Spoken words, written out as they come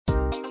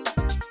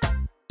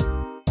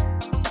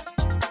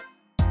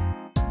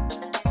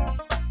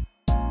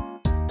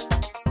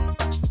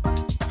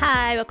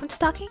Hi, welcome to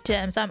Talking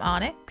Gems. I'm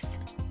Onyx.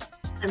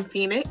 I'm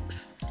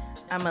Phoenix.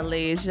 I'm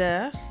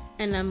Malaysia.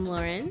 And I'm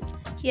Lauren.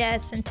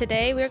 Yes, and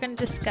today we're going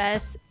to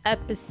discuss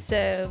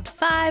episode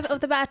 5 of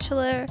The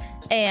Bachelor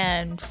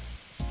and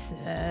 6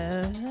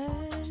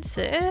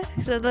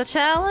 of The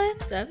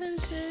Challenge. 7.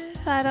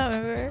 I don't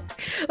remember.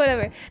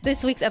 Whatever.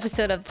 This week's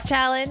episode of The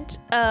Challenge.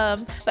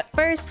 But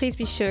first, please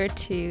be sure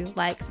to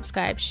like,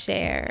 subscribe,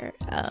 share,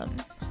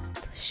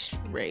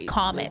 Rate,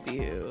 comment.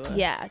 review.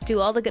 Yeah,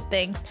 do all the good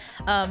things.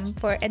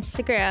 For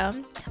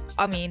Instagram,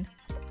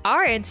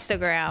 our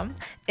Instagram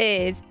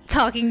is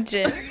Talking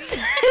Gems.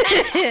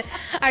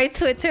 Our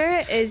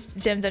Twitter is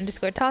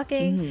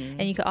gems_talking.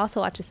 And you can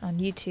also watch us on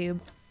YouTube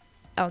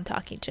on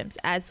Talking Gems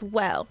as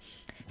well.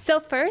 So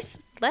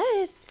first,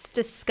 let's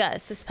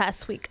discuss this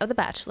past week of The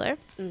Bachelor.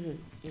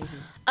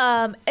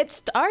 It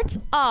starts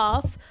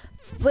off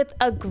with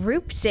a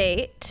group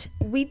date.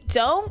 We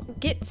don't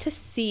get to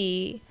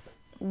see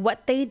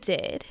what they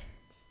did.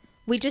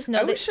 We just know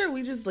Are we sure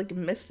we just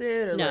missed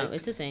it? Or No,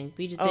 it's a thing.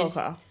 they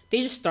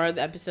They just started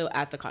the episode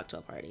at the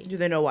cocktail party. Do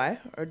they know why,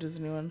 or does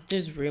anyone?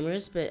 There's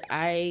rumors, but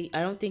I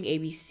don't think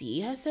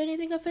ABC has said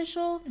anything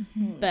official.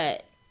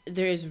 But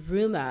there's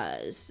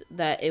rumors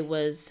that it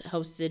was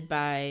hosted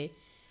by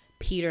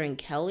Peter and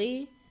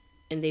Kelly,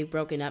 and they've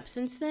broken up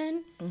since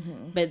then.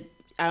 But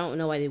I don't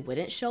know why they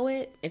wouldn't show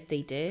it if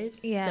they did.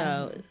 Yeah.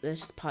 So that's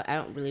just I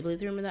don't really believe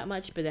the rumor that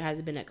much, but there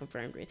hasn't been a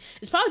confirmed.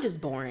 It's probably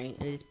just boring,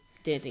 and it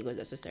didn't think it was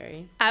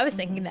necessary. I was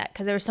thinking that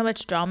because there was so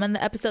much drama in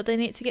the episode they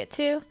need to get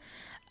to.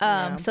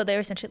 So they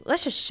were essentially,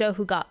 let's just show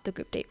who got the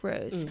group date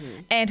rose.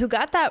 And who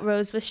got that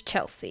rose was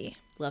Chelsea.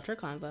 Loved her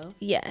convo.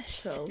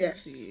 Yes.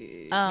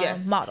 Chelsea.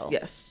 Model.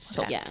 Yes.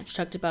 Chelsea. Yeah, she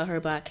talked about her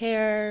black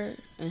hair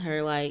and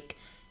her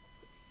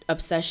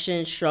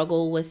obsession,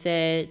 struggle with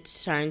it,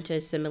 trying to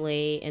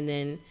assimilate, and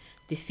then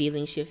the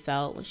feeling she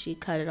felt when she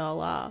cut it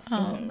all off.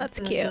 Oh, that's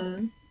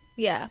cute.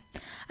 Yeah.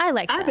 I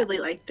like that. I really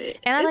liked it.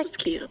 And I It like- was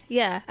cute.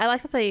 Yeah. I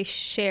like that they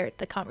shared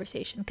the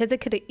conversation because they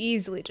could have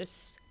easily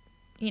just,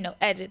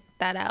 edit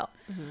that out.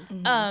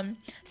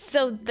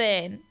 So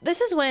then this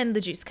is when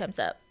the juice comes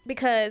up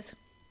because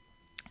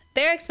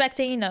they're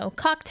expecting,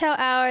 cocktail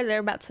hour. They're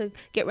about to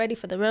get ready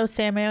for the rose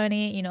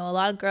ceremony. A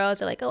lot of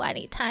girls are like, oh, I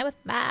need time with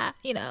Matt.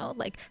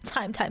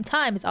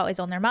 Time is always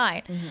on their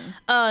mind.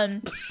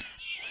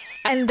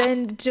 And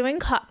then during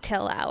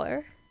cocktail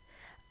hour,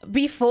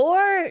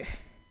 before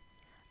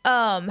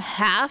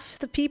half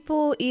the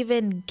people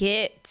even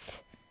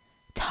get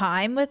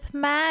time with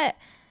Matt,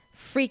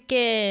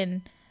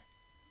 freaking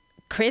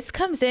Chris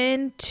comes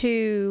in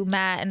to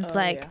Matt and it's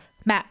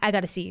Matt, I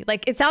gotta see you.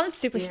 It sounds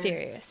super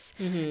serious.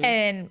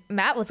 And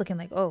Matt was looking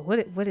like, oh,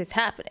 what is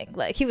happening?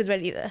 He was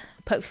ready to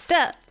post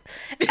up.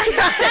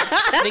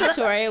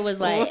 Victoria was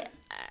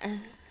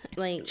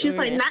She was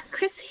like, not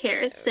Chris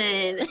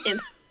Harrison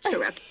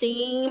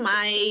interrupting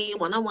my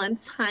one-on-one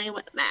time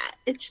with Matt.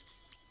 It's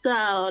just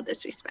so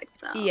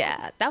disrespectful.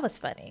 Yeah, that was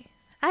funny.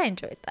 I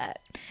enjoyed that.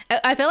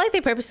 I feel like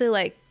they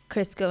purposely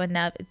Chris going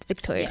up. It's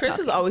Victoria. Chris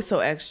is always so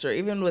extra.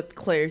 Even with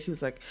Claire, he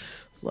was like,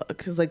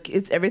 look, he's like,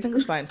 everything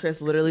is fine, Chris.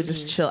 Literally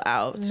just chill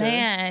out.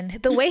 Man,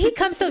 the way he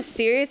comes so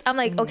serious, I'm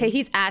like, okay,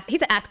 he's an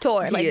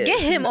actor. Get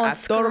him on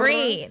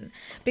screen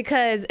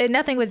because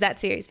nothing was that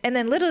serious. And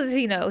then little does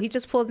he know, he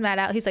just pulls Matt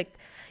out. He's like,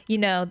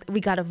 we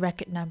got a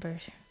record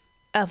number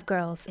of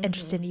girls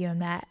interested in you and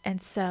Matt,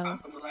 and so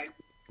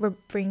we're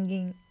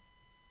bringing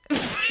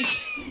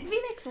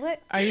Phoenix.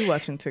 What? Are you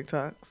watching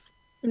TikToks?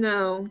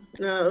 No,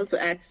 it was an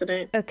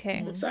accident. Okay.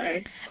 I'm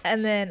sorry.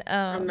 And then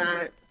I'm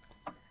not.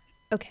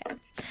 Okay.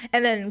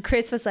 And then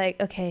Chris was like,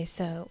 okay,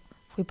 so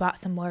we brought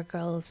some more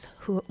girls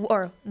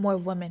or more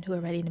women who are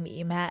ready to meet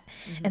you, Matt.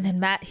 And then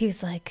Matt, he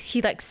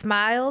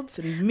smiled.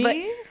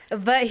 Me?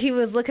 But he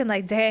was looking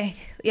like, dang,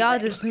 y'all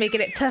just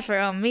making it tougher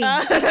on me.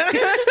 Yes.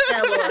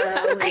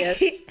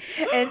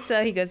 And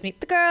so he goes meet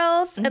the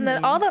girls. And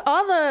then all the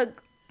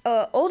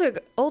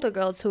older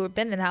girls who have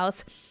been in the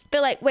house, they're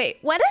like, wait,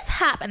 what is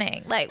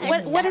happening?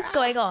 What is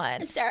going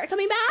on? Is Sarah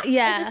coming back?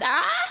 Yeah. Is it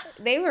Sarah?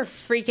 They were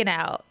freaking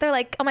out. They're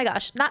like, oh my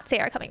gosh, not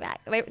Sarah coming back.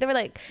 They were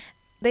like,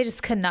 they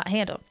just could not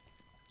handle.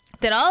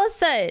 Then all of a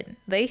sudden,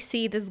 they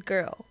see this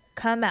girl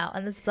come out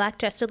in this black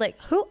dress. They're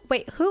like, who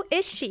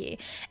is she?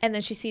 And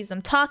then she sees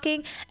them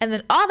talking. And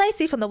then all they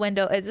see from the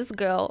window is this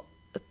girl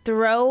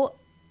throw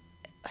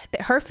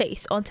her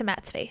face onto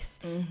Matt's face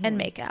and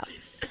make out.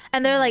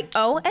 And they're like,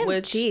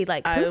 OMG.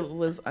 I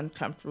was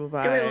uncomfortable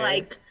by. They were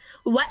like,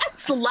 what a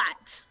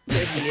slut.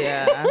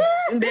 Yeah.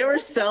 And they were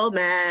so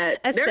mad.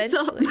 They're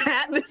so Essentially.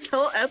 mad this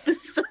whole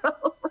episode.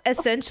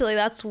 Essentially,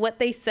 that's what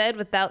they said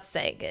without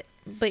saying it.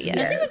 But yes.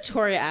 I think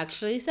Victoria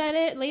actually said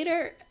it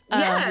later.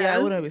 Yeah, I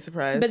wouldn't be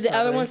surprised. But the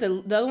other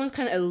probably. ones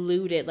kind of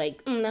alluded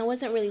that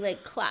wasn't really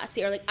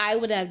classy, or I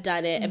would have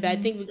done it. But I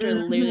think Victoria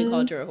literally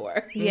called her a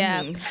whore.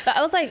 Yeah. But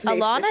I was like,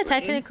 Alana Basically.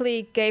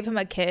 technically gave him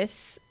a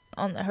kiss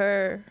on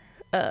her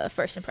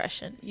first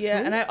impression.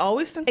 Yeah, and I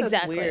always think that's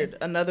Exactly. weird.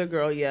 Another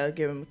girl,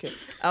 gave him a kiss.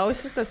 I always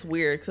think that's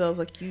weird because I was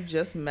like, you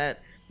just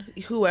met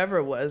whoever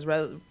it was,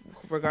 rather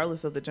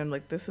regardless of the gender,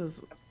 like, this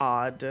is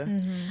odd.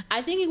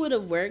 I think it would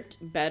have worked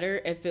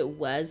better if it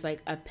was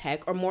like a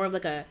peck or more of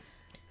like a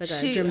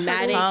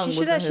dramatic. She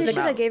should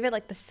have gave it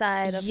like the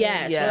side of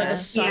yes, his, or like a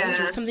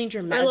soft, something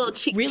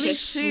dramatic, really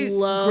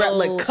slow,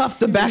 like cuffed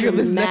the back of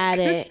his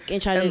neck,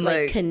 and try to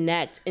like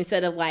connect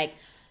instead of like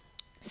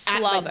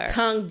like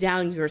tongue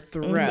down your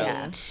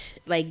throat,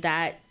 like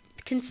that.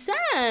 Consent.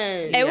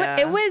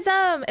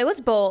 It was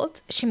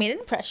bold. She made an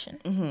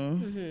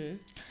impression.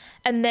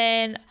 And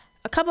then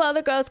a couple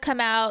other girls come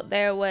out.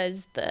 There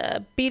was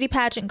the beauty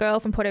pageant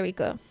girl from Puerto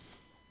Rico,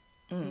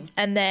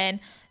 and then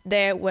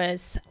there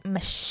was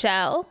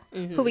Michelle,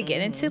 who we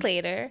get into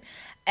later.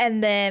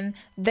 And then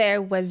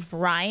there was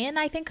Ryan,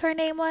 I think her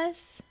name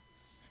was.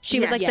 She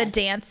was like the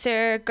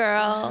dancer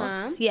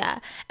girl. Yeah.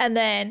 And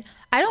then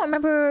I don't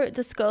remember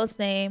this girl's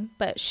name,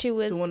 but she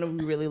was the one that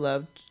we really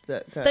loved.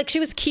 Like, she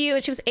was cute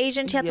and she was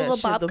Asian. She had the little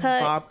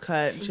bob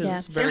cut. She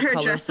was very and her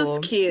colorful. dress was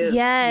cute.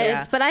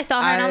 Yes, but I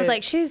saw her and I was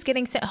like, she's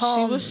getting sent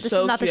home. This is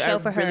not cute. the show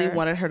for her. I really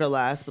wanted her to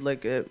last, but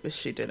like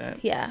she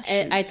didn't. Yeah.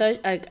 And I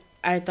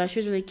thought she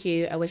was really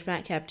cute. I wish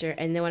Matt kept her.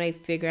 And then when I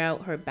figure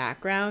out her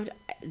background,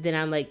 then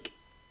I'm like,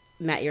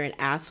 Matt, you're an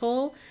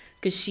asshole.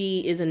 Because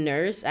she is a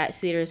nurse at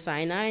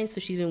Cedars-Sinai, so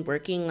she's been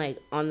working like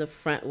on the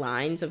front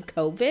lines of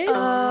COVID.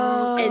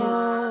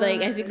 And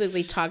like I think like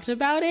they talked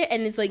about it,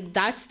 and it's like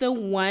that's the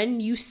one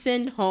you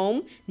send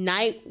home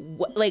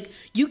like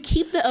you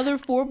keep the other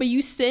 4, but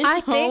you send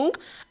home.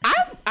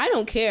 I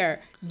don't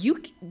care.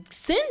 You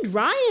send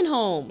Ryan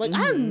home. Like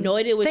I have no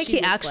idea what. I think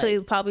he actually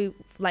probably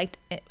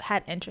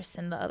had interest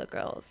in the other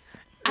girls.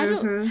 I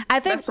don't. I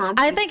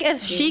think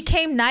if she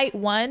came night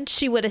 1,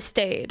 she would have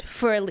stayed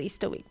for at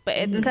least a week. But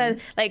it's because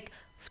like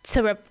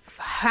to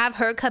have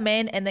her come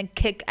in and then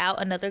kick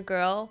out another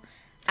girl.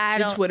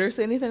 Did Twitter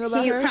say anything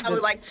about her? He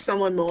probably liked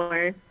someone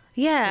more.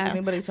 Yeah. Is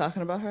anybody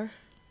talking about her?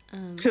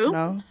 Who?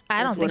 No,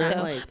 I don't think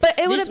so. Like, but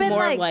it would have been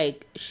more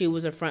like she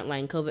was a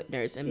frontline COVID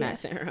nurse and Matt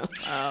sent her home.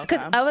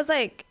 Because I was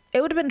like,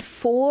 it would have been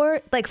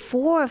 4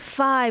 or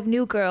 5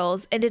 new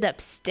girls ended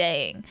up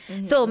staying.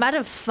 So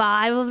imagine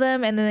 5 of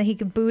them, and then he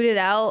could boot it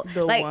out.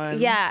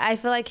 Yeah, I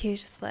feel like he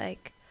was just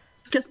like,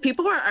 because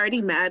people were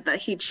already mad that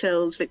he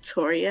chose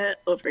Victoria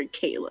over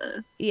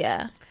Kayla.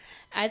 Yeah,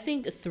 I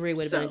think 3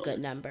 would have been a good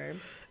number.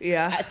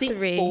 Yeah, I think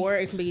 3. 4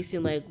 it can make you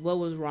seem like what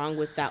was wrong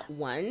with that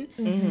one.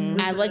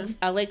 I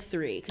like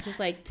 3 because it's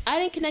like I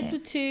didn't connect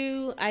with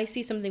 2. I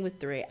see something with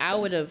 3. I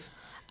would have.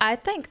 I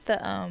think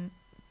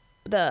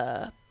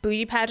the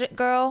beauty pageant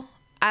girl,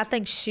 I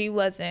think she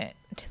wasn't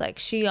like,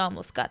 she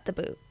almost got the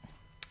boot.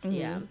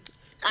 Yeah,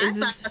 I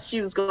thought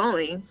she was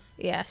going.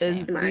 Yeah,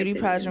 is beauty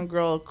pageant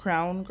girl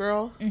crown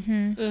girl?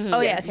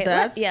 Oh yeah, okay.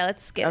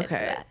 Let's get into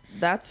that.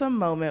 That's a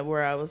moment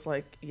where I was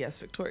like, yes,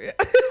 Victoria.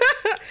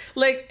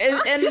 Like in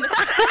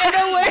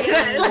a way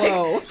that's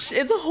like,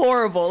 it's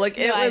horrible. Like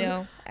it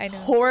was I know.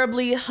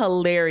 horribly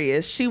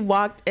hilarious. She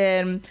walked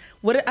in.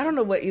 I don't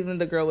know what even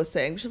the girl was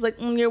saying. She's like,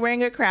 you're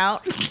wearing a crown.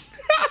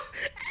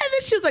 And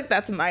then she was like,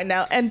 that's mine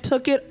now, and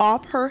took it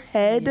off her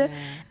head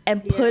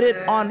and put it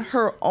on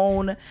her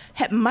own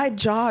head. My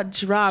jaw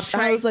dropped.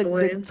 I was like,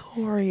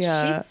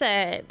 Victoria. She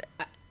said,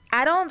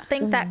 I don't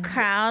think that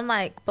crown,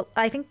 like,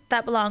 I think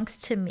that belongs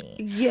to me.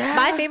 Yeah.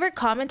 My favorite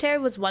commentary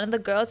was one of the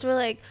girls were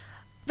like,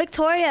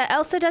 Victoria,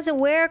 Elsa doesn't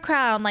wear a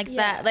crown like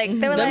that. Like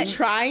they were them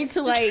trying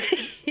to like,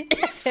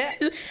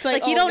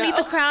 like you don't need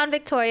the crown,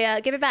 Victoria.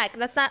 Give it back.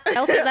 That's not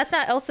Elsa. That's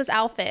not Elsa's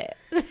outfit.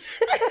 And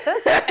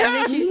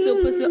then she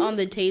still puts it on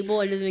the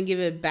table and doesn't even give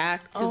it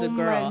back to the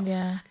girl.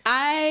 Yeah.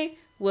 I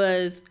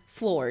was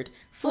floored.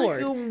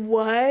 Like,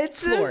 what?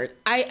 Floored.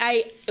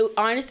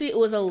 Honestly, it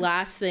was the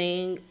last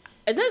thing.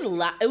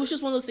 It was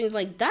just one of those things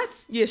like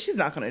that's. Yeah, she's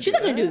not gonna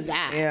do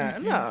that. Yeah,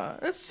 no,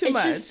 that's too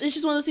much. It's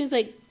just one of those things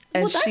like.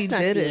 And that's she not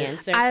did the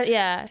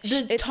it.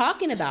 answer.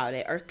 Talking about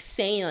it or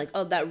saying like,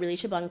 "Oh, that really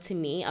should belong to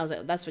me." I was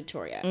like, "That's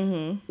Victoria."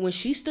 When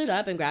she stood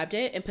up and grabbed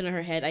it and put it on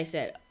her head, I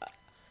said,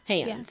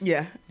 "Hands."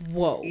 Yeah.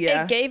 Whoa.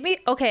 Yeah. It gave me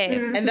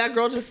And that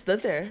girl just stood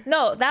there.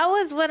 No, that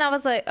was when I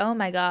was like, "Oh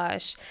my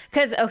gosh,"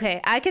 because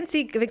I can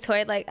see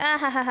Victoria like, ha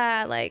ha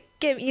ha, like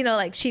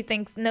like she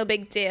thinks no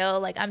big deal,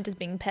 like I'm just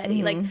being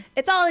petty, like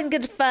it's all in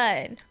good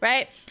fun,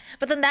 right?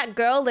 But then that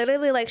girl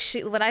literally like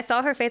when I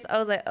saw her face, I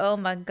was like, "Oh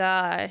my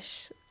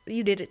gosh."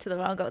 You did it to the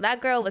wrong girl.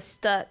 That girl was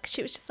stuck.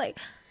 She was just like,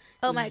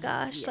 oh my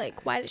gosh,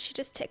 like, why did she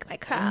just take my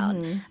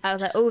crown? I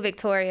was like, oh,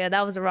 Victoria,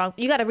 that was the wrong.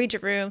 You got to read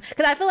your room.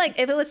 Because I feel like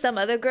if it was some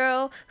other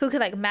girl who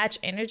could, like, match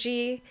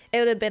energy, it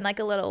would have been, like,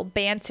 a little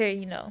banter,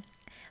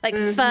 like,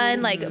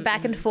 fun, like,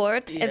 back and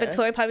forth. Yeah. And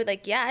Victoria probably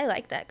like, yeah, I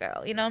like that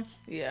girl,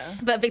 Yeah.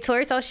 But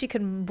Victoria saw she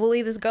could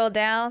bully this girl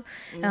down.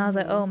 And I was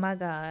like, oh, my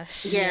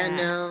gosh. Yeah,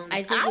 no.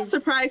 I'm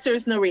surprised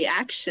there's no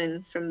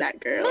reaction from that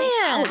girl. Man.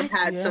 I would have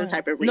had some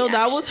type of reaction. No,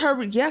 that was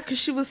her. Yeah, because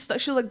she was stuck.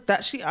 She was like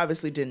that. She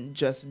obviously didn't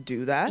just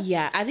do that.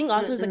 Yeah, I think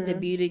also it's like the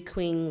beauty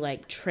queen,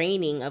 like,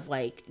 training of,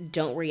 like,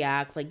 don't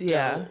react, like,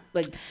 don't,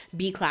 like,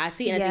 be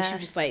classy. And I think she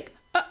was just like,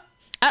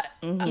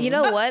 you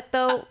know what,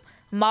 though?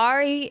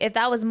 Mari, if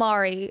that was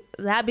Mari,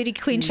 that beauty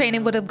queen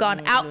training would have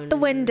gone out the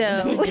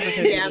window.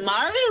 Yeah,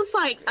 Mari was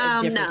like,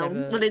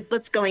 no,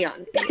 what's going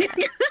on?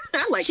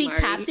 I like she Mari.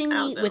 tapped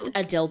me with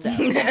a dildo.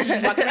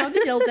 She's walking around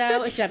with a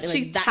dildo, and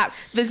she tapped.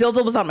 The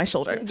dildo was on my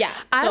shoulder. Yeah,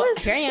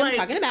 here I am like,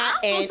 talking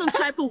about, I feel some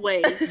type of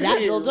way.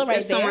 That dildo right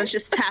if someone's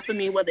just tapping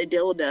me with a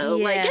dildo,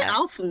 Yeah. like, get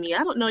off of me.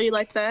 I don't know you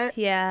like that.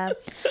 Yeah.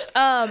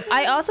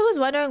 I also was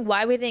wondering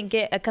why we didn't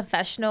get a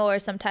confessional or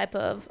some type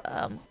of,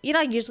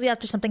 usually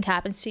after something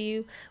happens to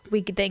you,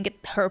 we could then get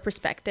her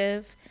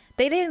perspective.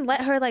 They didn't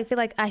let her feel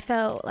like I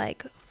felt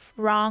like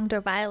wronged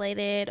or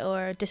violated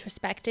or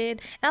disrespected.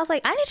 And I was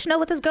like, I need to know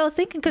what this girl is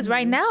thinking, because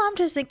right now I'm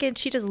just thinking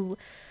she just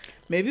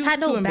maybe it was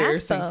too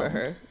embarrassing for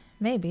her.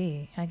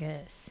 Maybe, I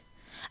guess.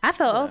 I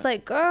was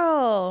like,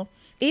 girl,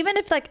 even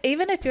if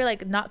you're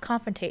like not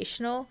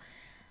confrontational,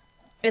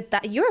 if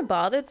that you're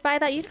bothered by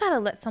that, you gotta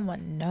let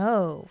someone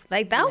know.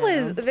 Like that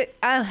was,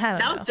 I don't know.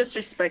 That was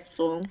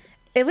disrespectful.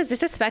 It was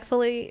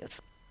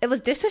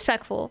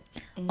disrespectful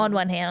on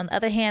one hand. On the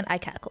other hand, I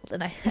cackled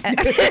and I like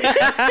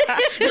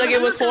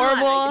it was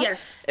horrible.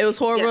 Yes, it was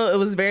horrible. Yes. It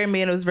was very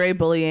mean. It was very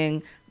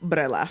bullying. But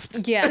I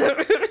laughed. Yeah,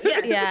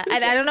 yeah.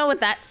 And I don't know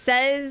what that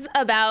says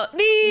about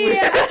me.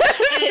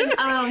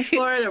 And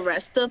for the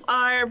rest of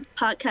our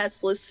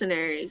podcast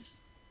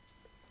listeners,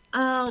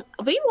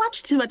 we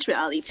watch too much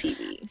reality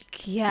TV.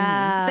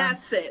 Yeah,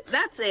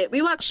 That's it.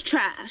 We watch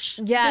trash.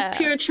 Yeah, just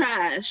pure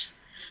trash.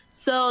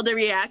 So the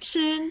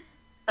reaction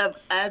of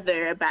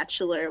other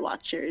Bachelor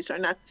watchers are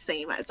not the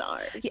same as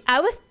ours.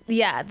 I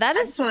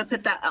just want to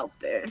put that out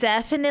there.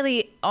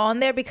 Definitely on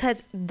there,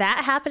 because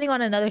that happening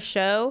on another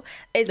show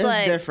is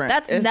different.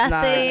 That's it's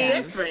nothing. It's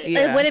different.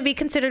 It wouldn't be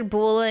considered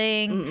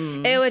bullying.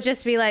 Mm-mm. It would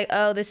just be like,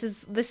 oh, this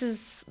is what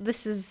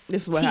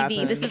TV.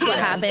 happens. This is what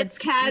happens. It's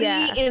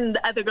catty, and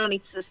the other girl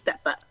needs to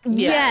step up.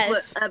 Yes.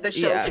 What other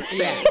shows would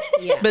say.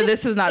 Yeah. But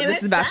this is not.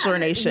 This is Bachelor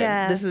Nation.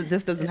 Yeah.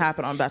 This doesn't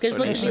happen on Bachelor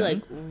Nation. It's supposed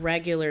Nation. to be like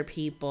regular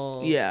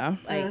people. Yeah.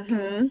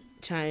 Like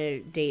trying to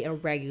date a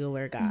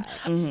regular guy.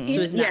 So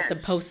it's not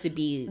supposed to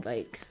be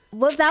like.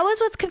 Well, that was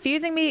what's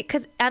confusing me,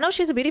 because I know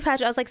she's a beauty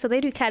pageant. I was like, so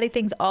they do catty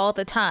things all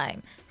the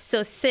time.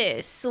 So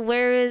sis,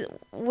 where's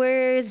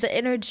the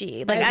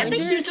energy? Like I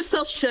think she was just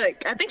so shook.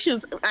 I think she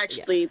was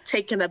actually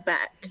taken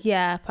aback.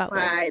 Yeah, probably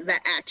by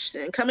that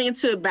action coming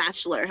into a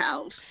Bachelor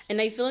house.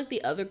 And I feel like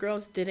the other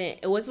girls didn't.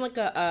 It wasn't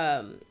like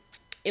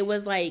it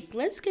was like,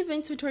 let's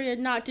convince Victoria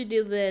not to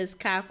do this.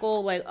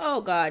 Cackle, like,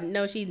 oh God,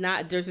 no, she's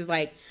not. There's this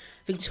like,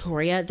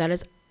 Victoria, that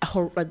is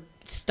like,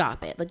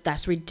 stop it, like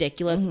that's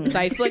ridiculous. So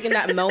I feel like in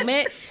that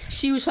moment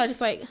she was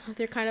just like,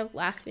 they're kind of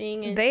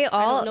laughing and I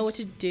don't know what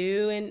to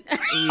do, and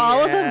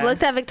all of them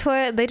looked at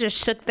Victoria. They just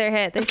shook their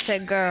head. They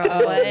said, girl,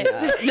 what?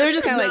 They were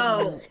just kind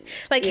of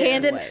like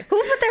hand in,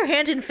 who put their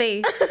hand in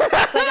face?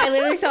 Like I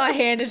literally saw a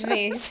hand in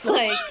face.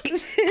 Like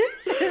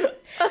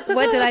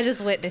what did I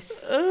just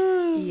witness?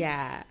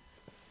 Yeah,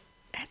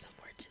 that's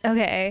unfortunate.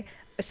 Okay,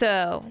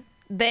 so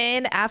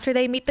then after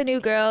they meet the new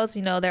girls,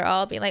 they're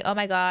all being like, oh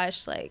my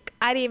gosh, like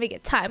I didn't even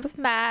get time with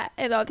Matt,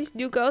 and all these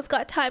new girls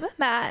got time with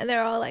Matt, and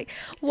they're all like,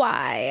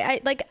 why?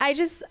 I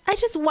just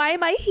why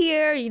am I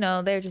here?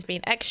 They're just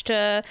being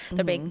extra.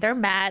 They're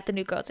mad. The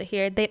new girls are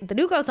here. The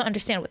new girls don't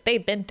understand what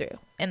they've been through,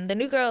 and the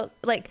new girl,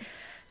 like,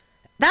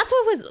 that's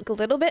what was a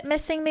little bit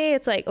missing me.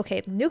 It's like, okay,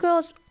 the new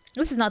girls,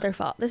 this is not their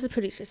fault. This is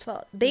producer's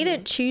fault. They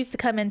didn't choose to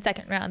come in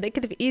second round. They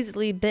could have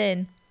easily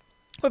been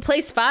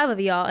replaced 5 of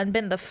y'all and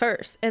been the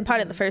first and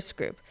part of the first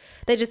group.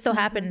 They just so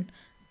happened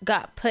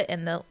got put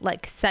in the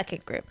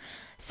second group.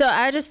 So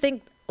I just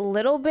think a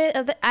little bit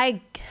of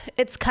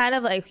it's kind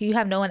of like you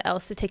have no one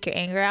else to take your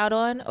anger out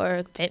on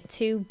or vent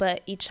to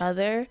but each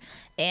other,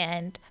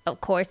 and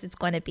of course it's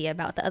going to be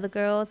about the other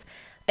girls.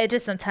 It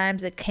just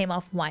sometimes it came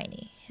off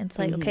whiny. It's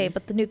like, okay,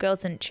 but the new girls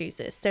didn't choose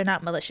this. They're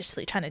not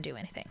maliciously trying to do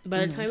anything.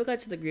 By the time we got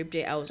to the group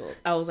date, I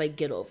was like,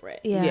 get over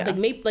it. Yeah.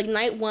 Like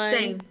night one,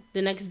 Same.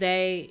 The next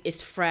day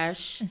it's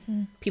fresh.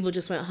 People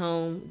just went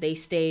home. They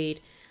stayed.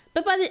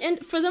 But by the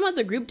end, for them at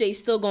the group date,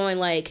 still going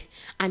like,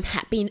 I'm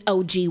happy in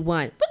OG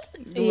won.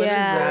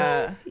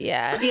 Yeah.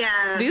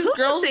 These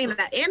girls saying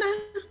that Anna.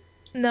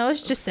 No,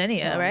 it's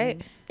Jasenia,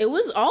 right? It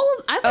was all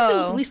of. I think it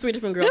was at least 3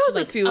 different girls. There was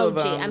like, a few of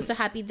them. I'm so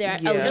happy there.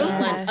 Yeah.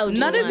 OG1.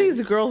 None of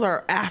these girls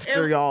are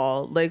after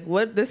y'all. Like,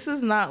 what? This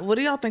is not. What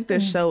do y'all think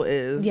this show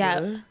is?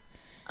 Yeah.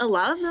 A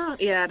lot of them,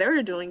 they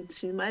were doing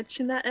too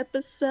much in that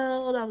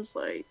episode. I was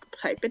like,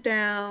 pipe it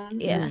down.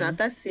 Yeah. It's not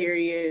that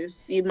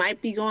serious. You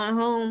might be going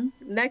home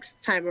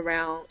next time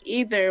around,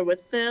 either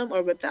with them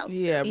or without them.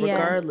 Yeah,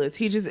 regardless.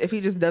 If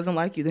he just doesn't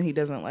like you, then he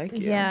doesn't like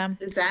you. Yeah.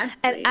 Exactly.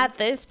 And at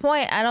this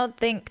point, I don't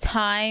think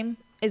time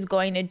is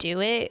going to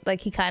do it.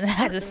 Like, he kind of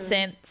has a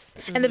sense.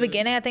 In the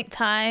beginning, I think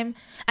time,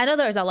 I know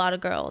there's a lot of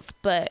girls,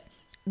 but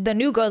the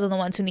new girls are the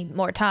ones who need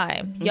more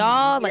time.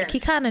 Y'all, like, he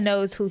kind of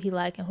knows who he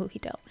like and who he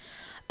don't.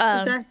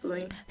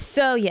 Exactly.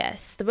 So,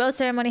 yes, the rose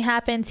ceremony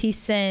happens. He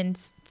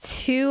sends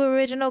 2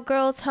 original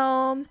girls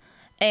home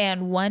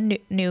and 1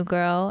 new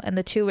girl. And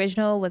the 2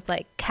 original was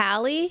like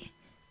Kayla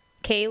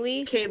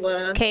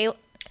Kayla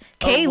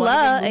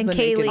and naked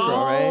Kaylee.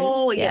 girl, right?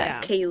 Oh, Yeah. yes,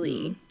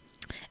 Kaylee.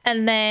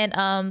 And then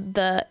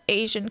the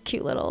Asian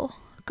cute little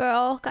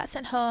girl got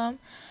sent home.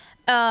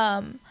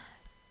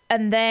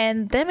 And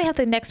then we have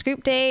the next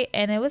group date,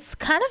 and it was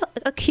kind of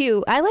a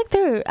cute. I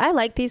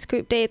like these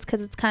group dates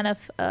because it's kind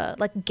of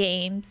like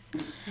games,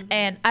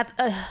 and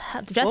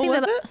dressing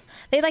What was them. it?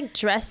 They like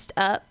dressed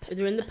up.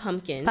 They're in the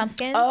pumpkins.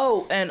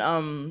 Oh,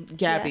 and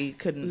Gabby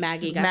couldn't.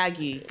 Maggie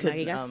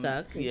got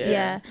stuck.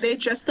 Yeah. They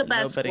dressed up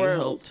as Nobody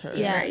squirrels. helped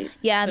her. Yeah, Right?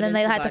 yeah, and Put then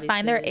they into had to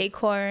find their bodysuits.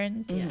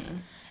 acorns,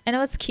 and it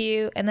was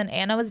cute. And then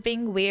Anna was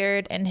being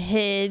weird and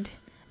hid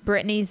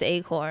Brittany's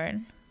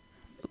acorn.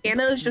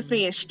 Anna was just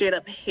being a straight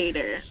up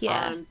hater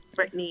Yeah. on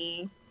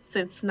Brittany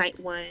since night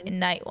one In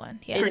night one,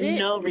 yeah. for Is it?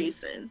 no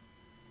reason.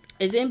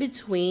 Is it in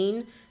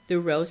between the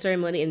rose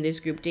ceremony and this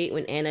group date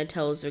when Anna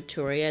tells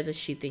Victoria that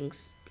she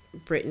thinks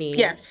Brittany?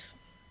 Yes.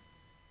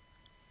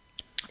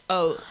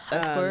 Oh,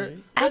 escort.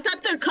 It was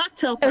at their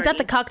cocktail It party. was at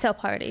the cocktail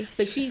party.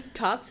 But she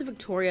talks to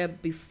Victoria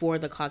before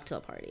the cocktail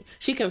party.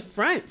 She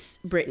confronts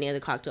Brittany at the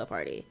cocktail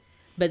party,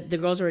 but the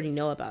girls already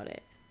know about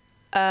it.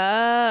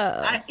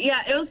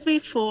 Yeah, it was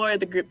before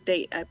the group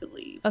date, I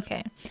believe.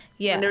 Okay,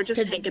 yeah. And they were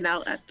just hanging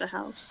out at the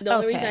house. The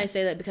only reason Okay. I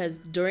say that because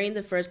during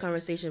the first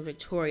conversation with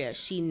Victoria,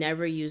 she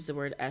never used the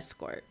word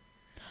escort.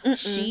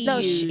 She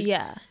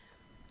used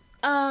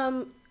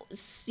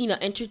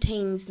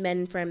entertains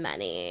men for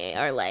money,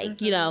 or like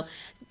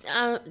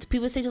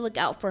people say to look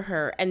out for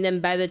her, and then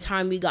by the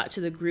time we got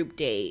to the group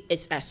date,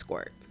 it's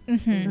escort.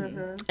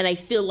 And I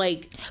feel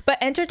like But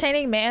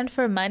entertaining man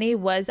for money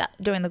was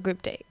during the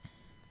group date.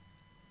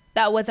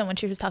 That wasn't when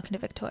she was talking to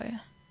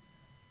Victoria.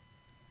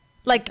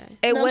 Like Okay.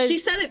 it No, was. she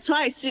said it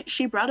twice.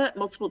 She brought it up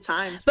multiple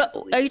times. But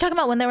are you talking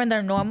about when they were in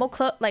their normal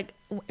clothes? Like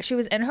she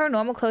was in her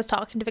normal clothes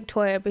talking to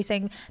Victoria, but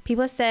saying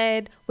people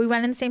said we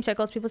run in the same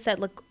circles. People said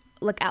look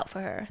out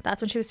for her.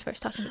 That's when she was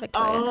first talking to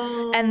Victoria.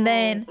 Oh, And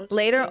then okay.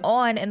 later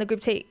on in the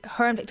group date,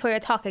 her and Victoria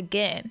talk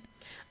again.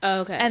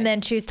 okay, And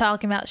then she was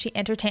talking about she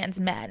entertains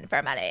men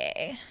for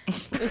money.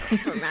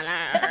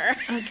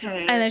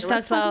 Okay. And then she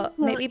let's talks about talk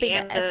maybe being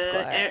an Anna.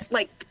 escort.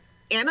 Like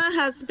Anna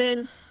has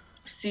been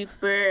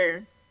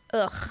super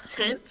Ugh.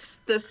 tense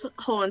this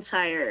whole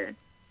entire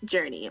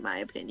journey, in my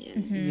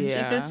opinion. Mm-hmm. Yeah.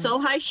 She's been so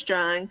high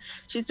strung.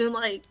 She's been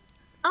like,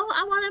 oh,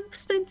 I want to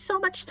spend so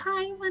much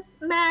time with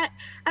Matt.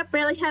 I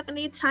barely have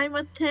any time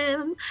with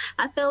him.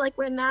 I feel like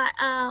we're not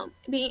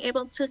being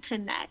able to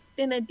connect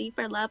in a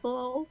deeper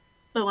level.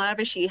 But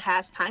whenever she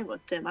has time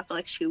with him, I feel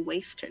like she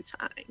wastes her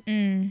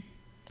time.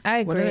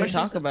 I What agree. did they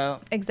talk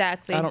about?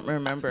 Exactly. I don't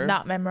remember.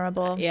 Not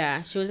memorable.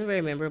 yeah, she wasn't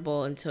very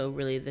memorable until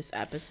really this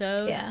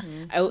episode. Yeah.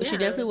 She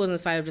definitely was on the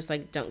side of just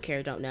like don't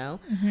care, don't know.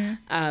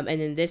 And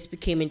then this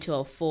became into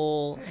a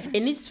full.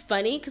 And it's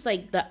funny because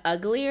like the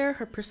uglier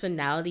her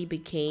personality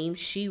became,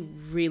 she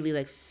really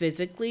like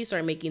physically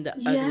started making the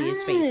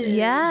ugliest faces.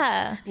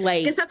 Yeah.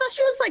 Like Because I thought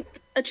she was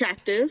like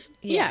attractive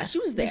yeah, she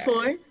was there.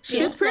 before.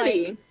 She was looked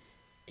pretty. like-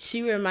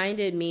 she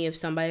reminded me of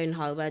somebody in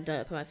Hollywood. I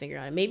don't put my finger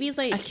on it. Maybe it's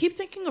like I keep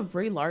thinking of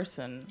Brie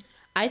Larson.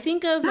 I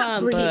think of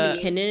Not Kate really.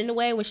 McKinnon in a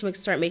way when she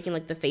start making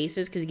like the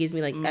faces because it gives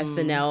me like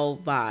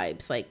SNL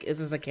vibes. Like this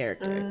is a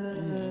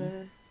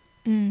character.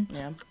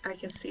 Yeah. I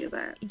can see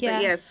that. Yeah.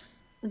 But yes,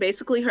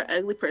 basically her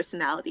ugly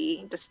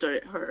personality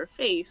distorted her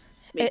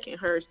face, making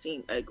her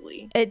seem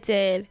ugly. It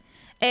did.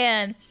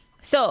 And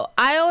so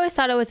I always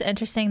thought it was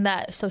interesting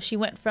that so she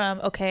went from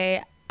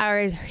okay, I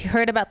already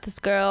heard about this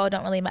girl,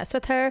 don't really mess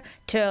with her,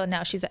 to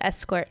now she's an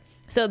escort.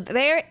 So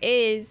there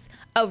is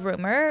a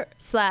rumor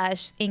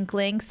 /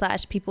 inkling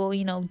 / people,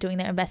 doing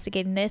their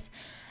investigating this.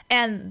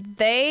 And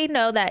they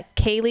know that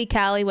Kaylee,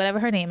 Callie, whatever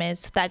her name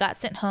is, that got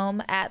sent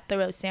home at the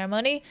rose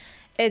ceremony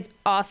is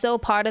also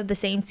part of the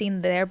same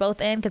scene they're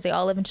both in because they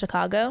all live in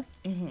Chicago.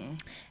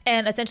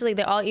 And essentially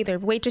they're all either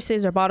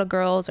waitresses or bottle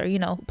girls or,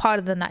 part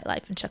of the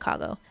nightlife in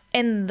Chicago.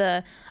 In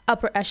the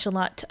upper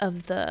echelon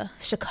of the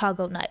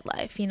Chicago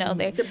nightlife,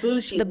 they're The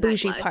bougie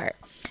bougie nightlife. part.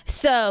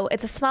 So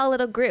it's a small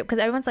little group because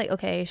everyone's like,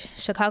 okay,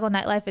 Chicago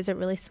nightlife is a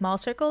really small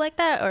circle like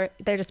that, or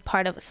they're just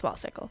part of a small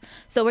circle.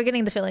 So we're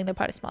getting the feeling they're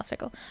part of a small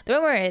circle. The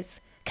rumor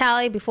is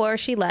Callie, before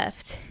she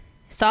left,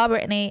 saw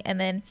Brittany, and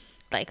then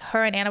like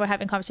her and Anna were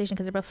having a conversation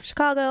because they're both from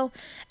Chicago,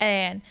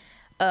 and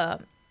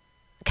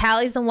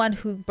Callie's the one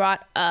who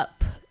brought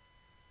up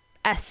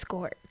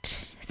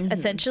escort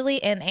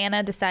essentially, and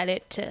Anna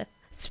decided to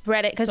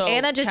spread it because So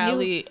Anna just knew.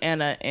 Callie,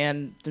 Anna,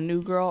 and the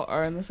new girl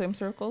are in the same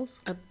circles.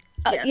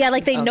 Yes. Yeah,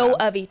 like they know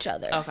Okay. of each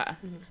other. Okay.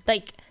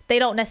 Like they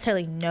don't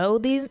necessarily know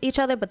each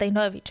other, but they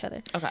know of each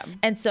other. Okay.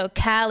 And so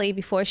Callie,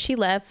 before she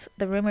left,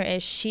 the rumor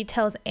is she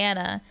tells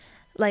Anna,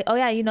 like, oh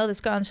yeah, you know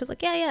this girl, and she's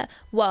like, yeah.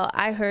 Well,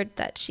 I heard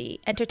that she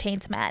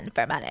entertains men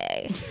for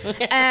money,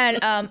 and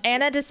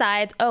Anna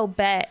decides, oh,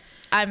 bet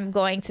I'm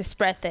going to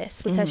spread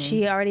this because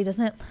she already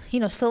doesn't,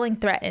 feeling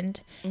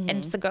threatened, and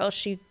it's the girl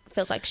she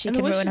feels like she And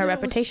the can way ruin she her did it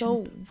was reputation.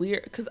 so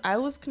weird because I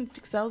was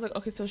confused. I was like,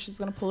 okay, so she's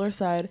gonna pull her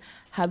side,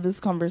 have this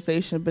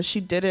conversation, but she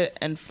did it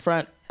in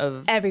front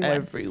of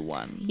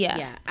everyone. Yeah.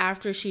 Yeah,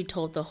 after she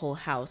told the whole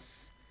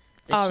house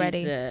that Already.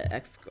 she's the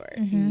escort.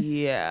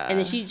 Yeah. And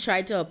then she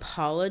tried to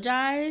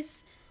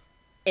apologize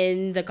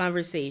in the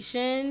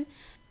conversation.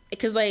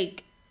 because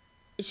like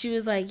she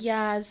was like,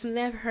 yeah, it's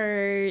something I've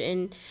heard,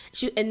 and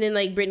then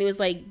like Brittany was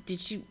like,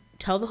 did you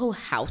tell the whole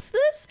house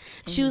this?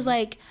 She was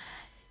like,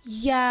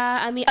 yeah,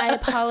 I mean, I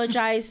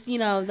apologize,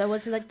 that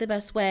wasn't like the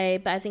best way,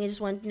 but I think I just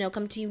want to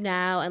come to you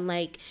now, and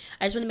like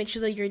I just want to make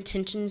sure that your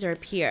intentions are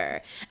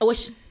pure,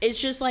 which it's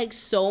just like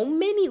so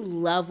many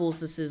levels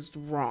this is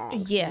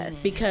wrong.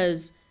 Yes,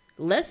 because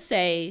let's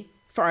say,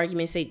 for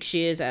argument's sake,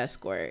 she is an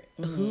escort.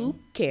 Who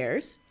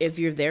cares? If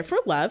you're there for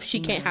love, she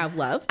can't have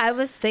love. I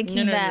was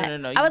thinking that.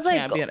 No. I was You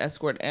can't be an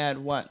escort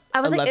and want.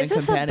 I was like, is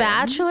this companion. a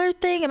bachelor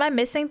thing? Am I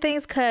missing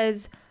things?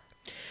 Because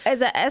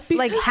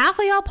like half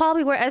of y'all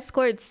probably were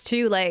escorts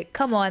too. Like,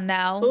 come on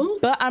now.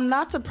 But I'm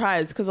not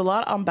surprised because a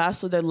lot on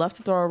Bachelor they love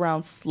to throw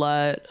around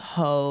slut,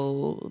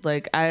 hoe.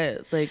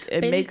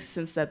 It makes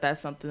sense that that's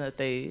something that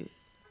they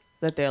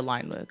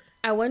align with.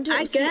 I wonder.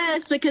 I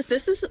guess because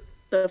this is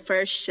the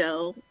first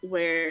show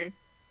where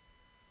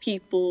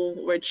people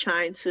were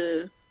trying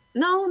to.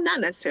 No,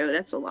 not necessarily.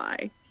 That's a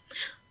lie.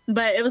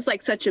 But it was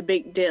like such a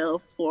big deal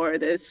for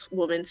this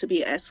woman to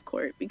be an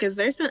escort because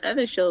there's been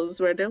other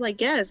shows where they're like,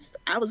 yes,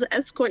 I was an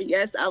escort.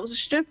 Yes, I was a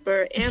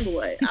stripper. And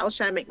what? I was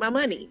trying to make my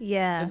money.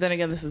 Yeah. And then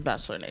again, this is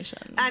Bachelor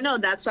Nation. I know.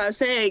 That's why I'm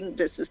saying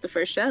this is the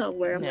first show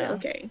where I'm like,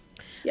 okay.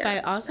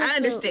 Yeah. But I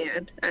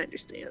understand. I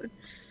understand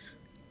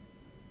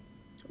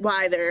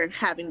why they're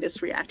having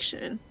this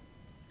reaction.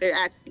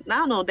 I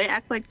don't know. They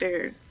act like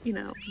they're,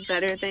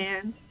 better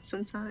than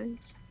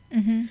sometimes.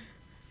 Mm-hmm.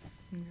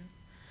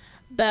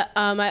 But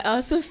I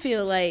also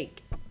feel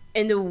like,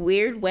 in the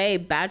weird way,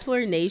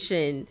 Bachelor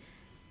Nation,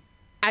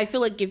 I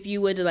feel like if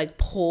you were to like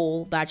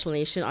poll Bachelor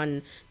Nation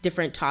on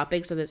different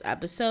topics of this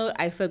episode,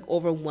 I feel like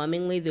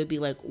overwhelmingly they'd be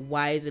like,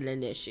 why is it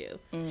an issue?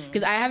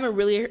 Because I haven't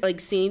really like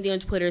seen anything on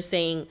Twitter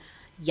saying,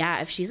 yeah,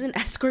 if she's an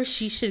escort,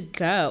 she should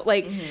go.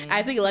 Like,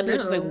 I think a lot of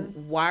people are just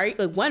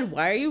like,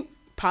 why are you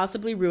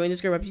possibly ruining this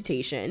girl's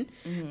reputation?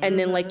 And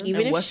then like,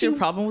 even if what's your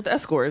problem with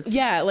escorts?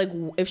 Yeah, like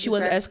if she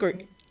was an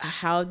escort,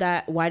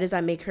 why does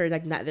that make her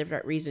like not there for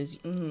that reasons?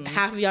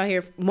 Half of y'all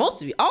here, most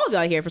of you, all of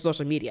y'all here for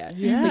social media.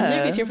 Yeah. Like,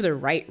 nobody's here for the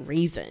right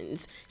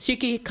reasons. She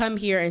could come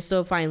here and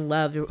still find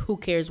love. Who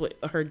cares what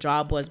her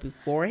job was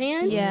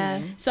beforehand?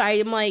 Yeah. So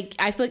I'm like,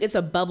 I feel like it's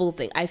a bubble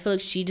thing. I feel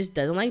like she just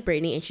doesn't like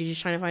Brittany, and she's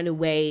just trying to find a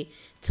way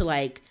to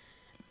like,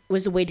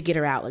 was a way to get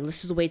her out. Like,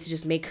 this is a way to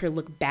just make her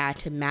look bad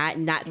to Matt,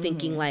 not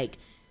thinking like,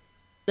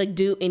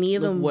 do any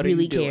of them what are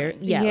really you doing? care?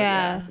 Yeah.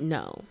 Yeah.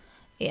 No.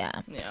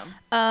 Yeah.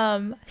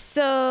 Yeah.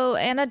 So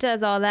Anna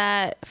does all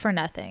that for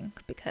nothing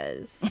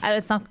because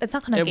it's not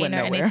gonna It gain went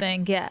her nowhere.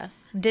 anything. Yeah.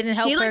 Didn't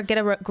help She her likes- get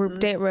a group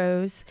date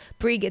rose.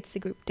 Bree gets the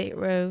group date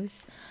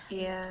rose.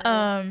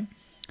 Yeah.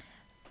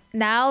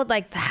 Now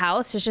like the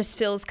house just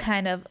feels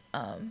kind of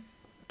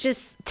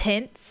just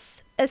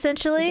tense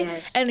essentially.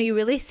 Yes. And we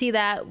really see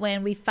that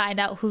when we find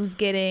out who's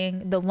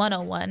getting the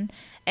 101,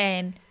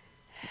 and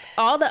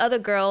all the other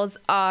girls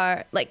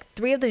are like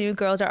 3 of the new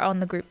girls are on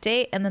the group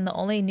date, and then the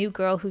only new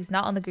girl who's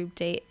not on the group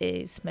date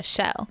is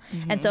Michelle.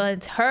 And so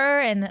it's her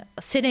and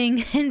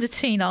sitting in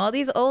between all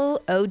these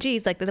old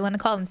OGs, like they want to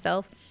call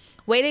themselves,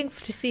 waiting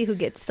to see who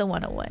gets the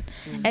 101.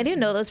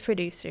 And those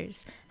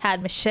producers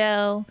had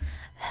Michelle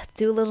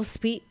do a little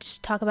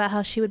speech, talk about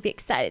how she would be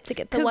excited to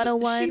get the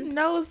 101. She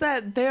knows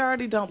that they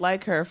already don't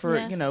like her for,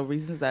 Yeah.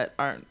 reasons that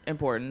aren't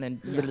important and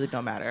literally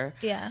don't matter.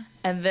 Yeah.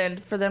 And then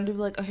for them to be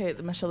like, okay,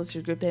 Michelle, it's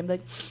your group day. I'm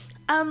like,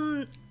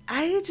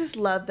 I just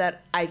love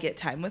that I get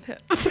time with him.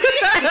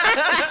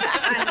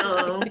 I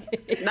know.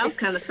 That was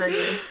kind of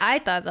funny. I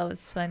thought that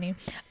was funny.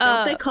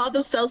 Don't they call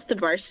themselves the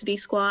Varsity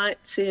Squad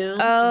too?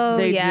 Oh,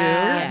 They do?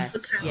 yeah.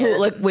 Yes. Who,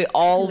 like, wait,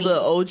 all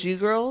the OG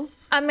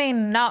girls? I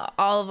mean, not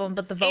all of them,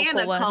 but the vocal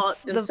Anna ones. called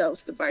The-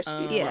 themselves the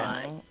Varsity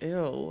Yeah. Squad.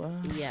 Ew.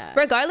 Yeah.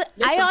 regardless,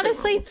 There's I something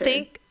honestly wrong with her.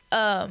 think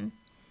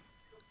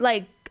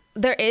like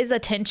there is a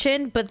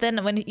tension, but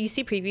then when you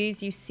see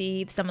previews, you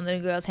see some of the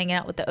girls hanging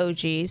out with the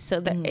OGs,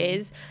 so there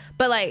is,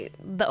 but like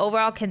the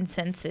overall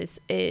consensus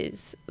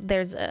is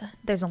there's a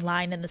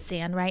line in the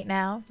sand right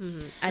now.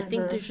 I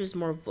think there's just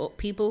more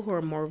people who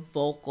are more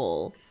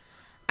vocal,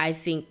 I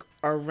think,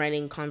 are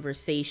running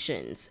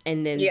conversations.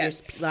 And then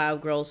Yes. there's a lot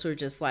of girls who are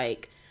just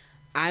like,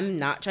 I'm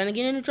not trying to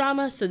get into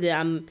drama, so that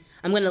I'm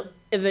gonna,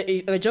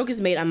 if a joke is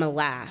made, I'm gonna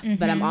laugh,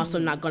 but I'm also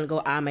not gonna go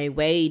out of my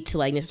way to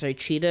like necessarily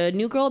treat a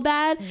new girl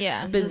bad.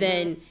 Yeah. But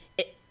then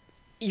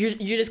you're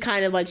just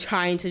kind of like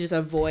trying to just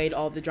avoid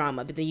all the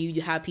drama. But then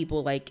you have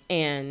people like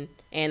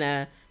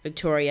Anna,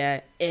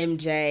 Victoria,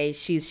 MJ.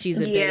 She's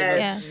a bit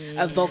Yes.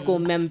 of a vocal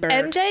member.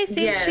 MJ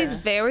seems she's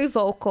Yes. very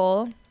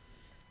vocal,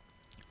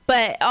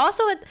 but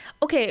also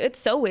it's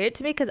so weird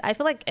to me because I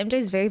feel like MJ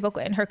is very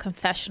vocal in her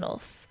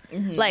confessionals,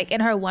 like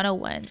in her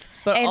 101s.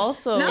 But And-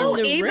 also, No,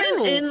 the even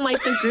real- in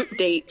like the group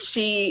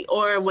date,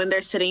 or when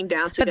they're sitting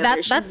down But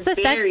together, that's she's the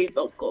very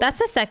vocal. That's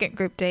the second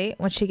group date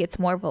when she gets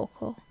more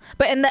vocal.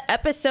 But in the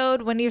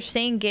episode when you're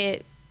seeing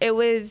it, it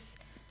was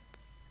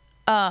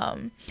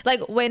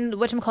like when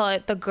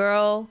whatchamacallit, the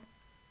girl.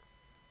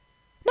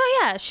 No,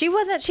 yeah, she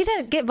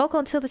didn't get vocal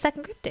until the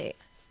second group date.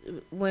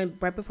 When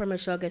right before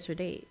Michelle gets her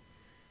date.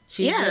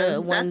 She's Yeah,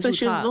 the one that's who what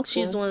she was talks.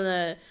 She's vocal. one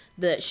of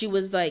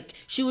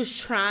she was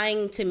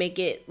trying to make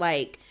it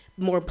like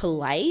more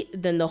polite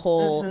than the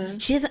whole.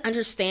 She doesn't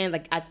understand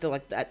like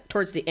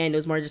towards the end. It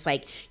was more just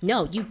like,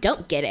 no, you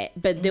don't get it.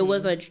 But there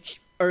was a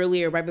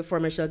earlier right before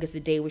Michelle gets the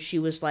date where she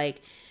was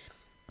like,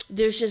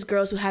 there's just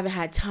girls who haven't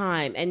had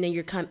time, and then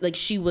you're like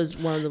she was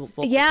one of the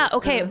vocal. Yeah,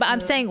 okay, but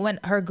I'm saying when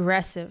her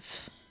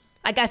aggressive,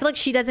 like I feel like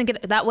she doesn't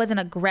get that wasn't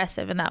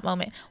aggressive in that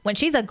moment. When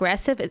she's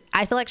aggressive,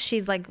 I feel like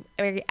she's like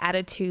very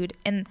attitude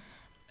in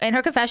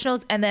her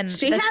confessionals, and then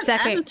She had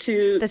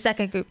attitude the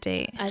second group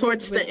date.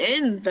 towards the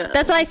end, though.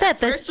 That's what I said.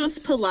 First was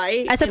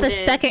polite. I said and the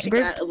then second she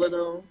group- got a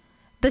little.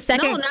 The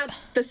second, No, not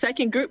the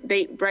second group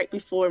date. Right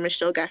before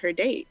Michelle got her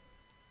date.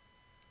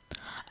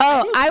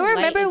 oh, I Polite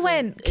remember is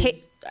when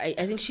Kate. I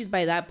think she's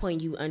by that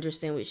point you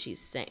understand what she's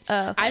saying.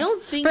 Okay. I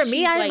don't think For me,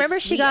 she's, I like, remember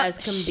she sweet got. as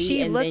can be,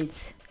 She and then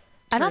looked.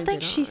 I don't turns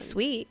think it she's on.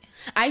 sweet.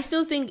 I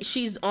still think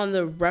she's on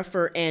the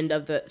rougher end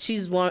of the.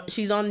 She's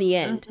on the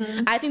end.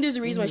 I think there's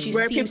a reason why she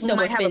Where seems people so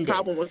might have a offended.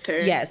 problem with her.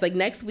 Yes, like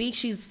next week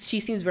she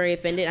seems very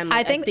offended. I'm like,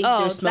 I think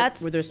oh, there's smoke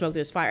that's- where there's smoke,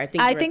 there's fire. I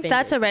think I they're think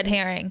that's a offended. red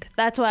herring.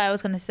 That's what I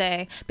was gonna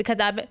say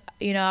because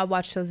I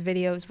watched those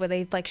videos where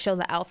they like show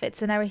the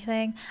outfits and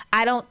everything.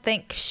 I don't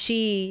think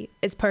she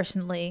is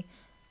personally.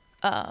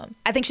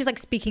 I think she's like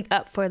speaking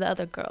up for the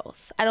other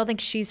girls. I don't think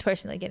she's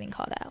personally getting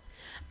called out.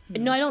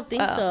 No, I don't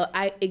think so.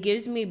 It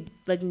gives me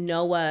like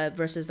Noah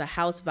versus the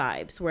house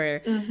vibes,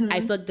 where I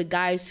feel like the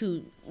guys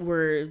who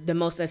were the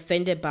most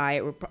offended by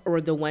it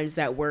were the ones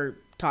that were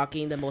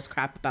talking the most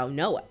crap about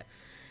Noah.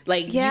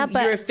 Like, Yeah,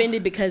 but- you're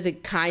offended because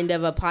it kind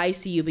of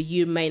applies to you, but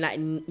you may not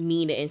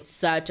mean it in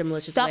such a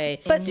malicious way.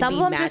 But to some be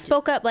of them mad just to-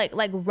 spoke up. Like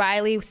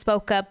Riley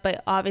spoke up,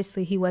 but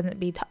obviously he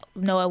wasn't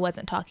Noah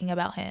wasn't talking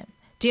about him.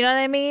 Do you know what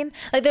I mean?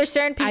 Like there's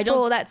certain people I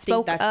don't that think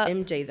spoke that's up.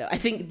 MJ though. I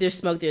think there's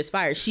smoke, there's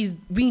fire.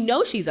 We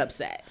know she's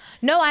upset.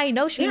 No, I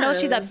know she knows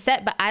she's Yeah.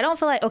 upset, but I don't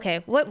feel like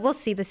we'll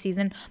see the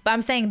season. But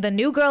I'm saying the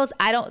new girls,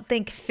 I don't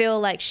think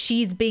feel like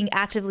she's being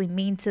actively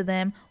mean to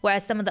them,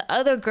 whereas some of the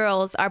other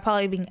girls are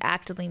probably being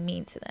actively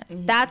mean to them.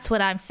 Mm-hmm. That's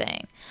what I'm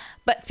saying.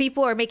 But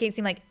people are making it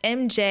seem like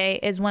MJ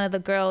is one of the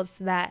girls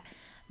that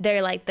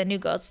they're like the new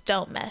girls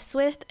don't mess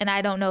with, and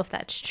I don't know if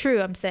that's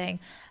true. I'm saying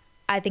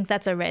I think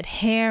that's a red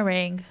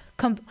herring.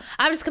 I'm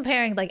just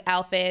comparing like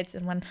outfits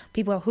and when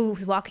people are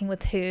who's walking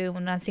with who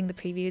when I'm seeing the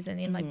previews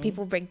and like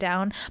people break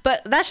down.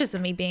 But that's just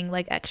me being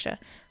like extra.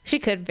 She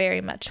could very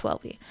much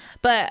well be.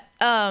 But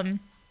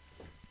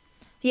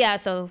yeah.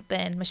 So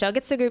then Michelle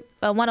gets the group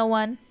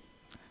 101.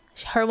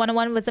 Her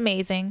 101 was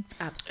amazing.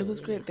 Absolutely. It was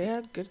great. They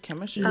had good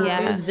chemistry.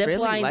 Yeah. They Zip really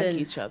lined like and-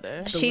 each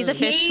other. She's balloon.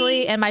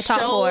 officially in my top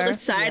showed 4. a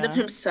side of Yeah.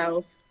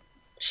 himself.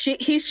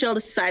 He showed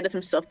a side of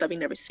himself that we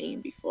never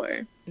seen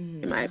before,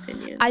 in my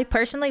opinion. I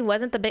personally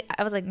wasn't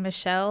I was like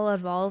Michelle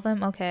of all of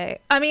them. Okay.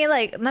 I mean,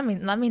 like let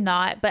me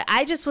not. But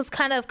I just was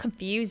kind of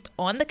confused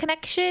on the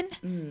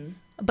connection.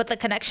 But the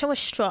connection was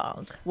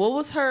strong. What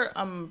was her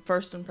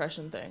first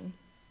impression thing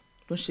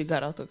when she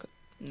got out the?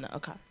 No,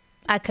 okay.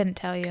 I couldn't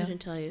tell you. Couldn't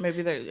tell you.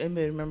 Maybe they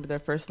remember their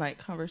first night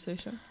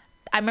conversation.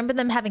 I remember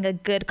them having a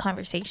good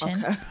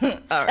conversation. Okay. All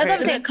That's what I'm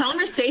right. saying. The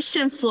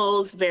conversation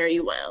flows very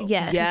well.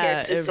 Yes. Yeah,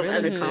 compared to it some really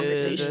other did.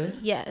 conversations.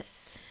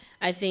 Yes.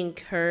 I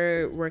think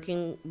her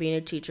being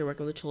a teacher,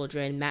 working with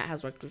children. Matt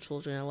has worked with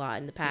children a lot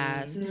in the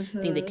past.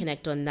 I think they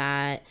connect on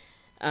that.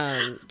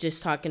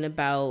 Just talking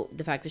about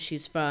the fact that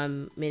she's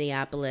from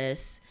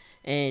Minneapolis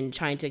and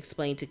trying to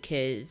explain to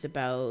kids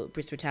about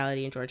police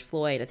brutality and George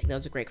Floyd. I think that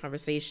was a great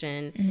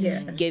conversation.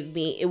 Yes.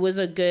 It was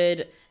a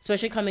good,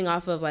 especially coming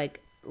off of like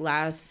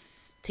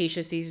last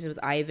Tasha season with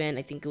Ivan.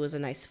 I think it was a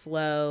nice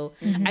flow.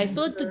 I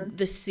feel like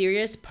the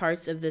serious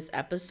parts of this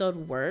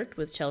episode worked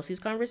with Chelsea's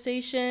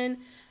conversation.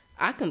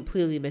 I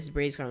completely missed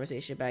Brady's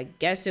conversation, but I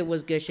guess it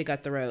was good she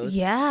got the rose.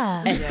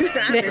 Yeah.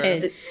 I missed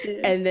it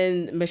too. And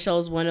then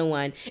Michelle's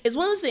 101. It's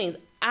one of those things.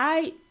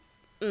 I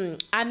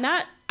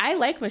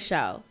like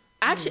Michelle.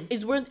 Actually,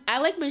 I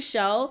like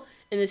Michelle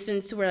in the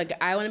sense where like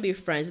I want to be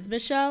friends with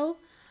Michelle,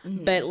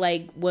 but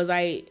like was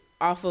I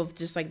off of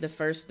just like the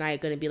first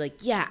night going to be like,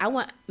 yeah, I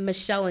want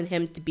Michelle and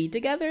him to be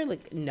together?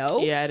 Like, no.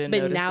 Yeah, I didn't But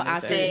notice now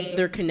after anything.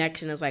 their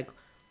connection is like,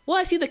 well,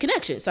 I see the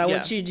connection, so I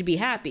want Yeah. you to be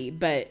happy.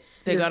 But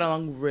They got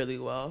along really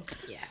well.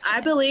 yeah, I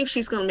believe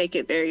she's gonna make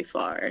it very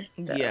far.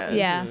 though. Yeah.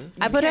 Yeah.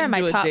 I put her in my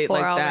do a top date 4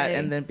 like already. that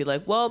and then be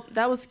like, well,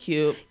 that was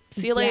cute.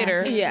 See you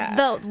later.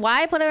 yeah.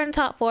 Why I put her in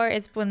top 4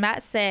 is when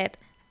Matt said,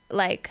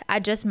 like, I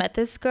just met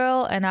this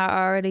girl and I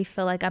already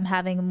feel like I'm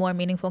having more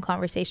meaningful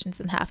conversations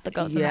than half the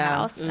girls in the Yeah.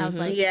 house. And I was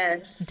like,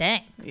 Yes.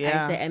 dang.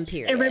 Yeah. I said M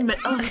period. And remember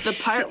the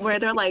part where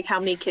they're like, "How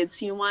many kids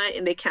you want?"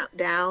 and they count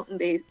down, and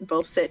they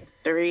both said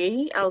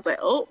 3. I was like,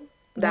 "Oh,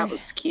 that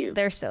was cute."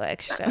 They're so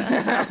extra.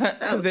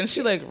 Because then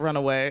she like run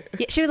away.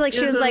 Yeah, she was like,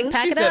 pack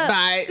She it said up.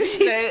 bye.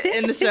 She said,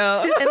 in the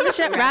show. And the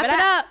shit, wrap it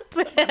up.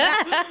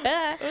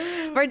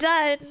 We're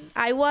done.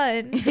 I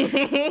won. I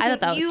thought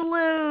that was You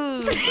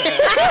lose.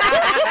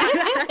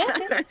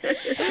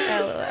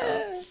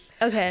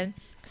 okay.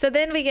 So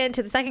then we get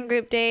into the second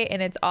group date,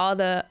 and it's all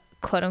the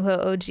quote unquote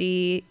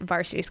OG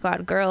varsity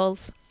squad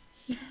girls.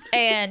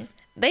 And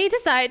they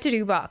decided to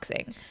do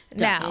boxing.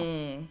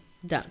 Now,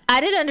 Done. I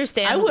didn't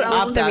understand I would what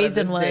opt the out of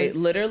reason this was. date.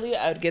 Literally,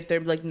 I would get there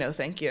and be like, no,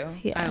 thank you.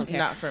 Yeah. I don't care.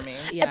 Not for me.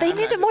 Yeah, They I'm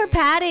needed not more doing it.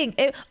 padding.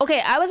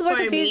 Okay, I was more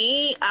For confused.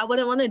 me, I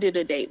wouldn't want to do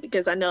the date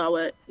because I know I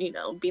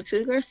would, be too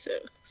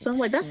aggressive. So I'm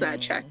like, that's not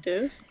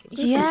attractive.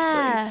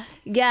 Yeah.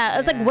 Yeah.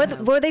 It's like,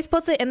 were they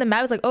supposed to, in the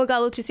mat, it was like, oh, it got a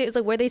little too serious.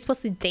 Like, were they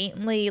supposed to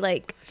daintily,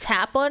 like,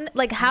 tap on?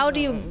 Like, how do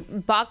you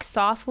box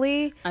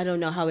softly? I don't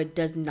know how it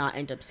does not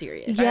end up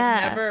serious.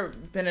 Yeah. I've never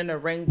been in a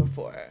ring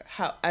before.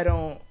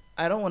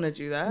 I don't want to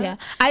do that. Yeah.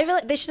 I feel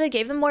like they should have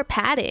gave them more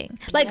padding.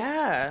 Like,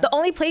 Yeah. the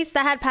only place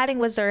that had padding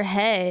was their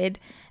head.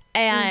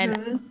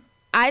 And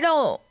I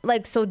don't,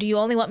 like, so do you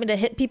only want me to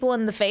hit people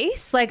in the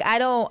face? Like, I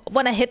don't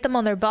want to hit them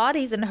on their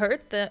bodies and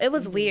hurt them. It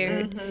was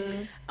weird.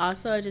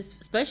 Also, I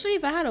just, especially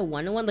if I had a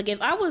one-on-one, like if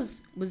I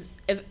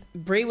if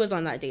Brie was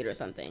on that date or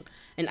something,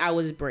 and I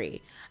was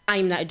Brie,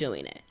 I'm not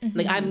doing it.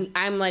 Like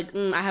I'm like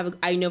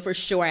I know for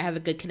sure I have a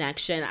good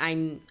connection.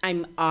 I'm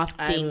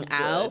opting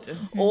I'm out. good.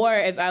 Or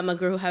if I'm a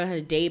girl who haven't had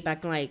a date, I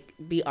can like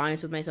be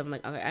honest with myself. I'm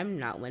like, okay, I'm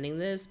not winning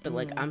this, but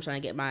like I'm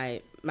trying to get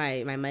my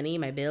money,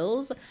 my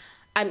bills.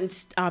 I'm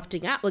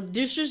opting out. Like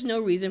there's just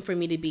no reason for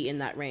me to be in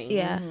that ring.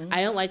 Yeah.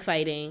 I don't like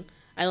fighting.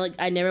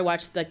 I never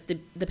watched like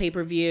the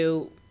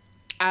pay-per-view.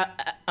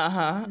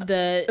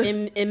 The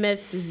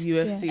MF Just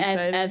UFC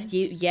fighting?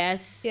 FFU,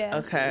 yes. Yeah.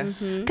 Okay.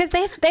 Because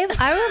they've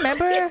I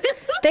remember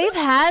they've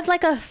had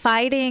like a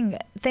fighting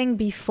thing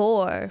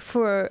before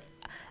for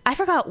I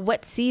forgot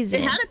what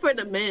season. They had it for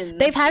the men.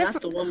 They've had it not for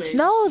the women.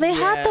 No, they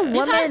had the Yeah.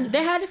 woman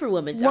They had it for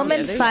women. So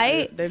woman they've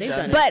fight, done it. They've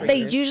done it. but for they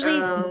years.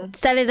 usually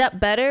set it up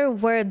better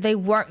where they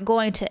weren't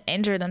going to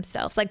injure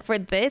themselves. Like for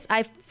this,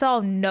 I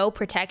saw no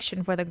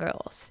protection for the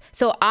girls.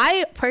 So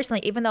I personally,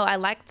 even though I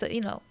like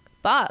to,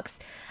 box,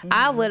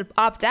 I would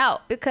opt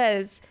out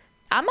because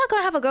I'm not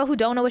gonna have a girl who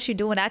don't know what she's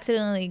doing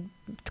accidentally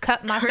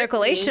cut my Hurt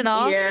circulation me.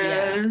 off.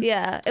 Yeah.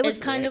 Yeah, it was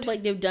It's kind weird. of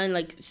like they've done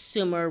like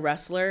sumo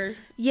wrestler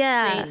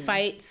yeah.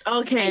 fights.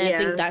 Okay, and I yeah.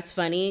 think that's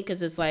funny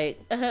because it's like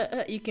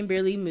you can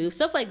barely move,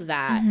 stuff like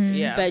that.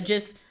 Yeah. But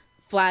just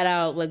flat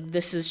out like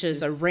this is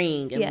just a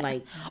ring and Yeah.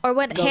 like Or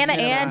when Girls Hannah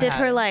never Ann did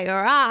her had- like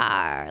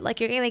rah, like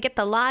you're gonna get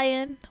the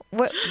lion.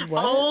 What?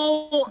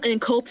 Oh, in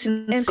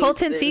Colton In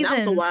Colton That was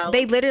a season, while.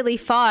 they literally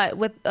fought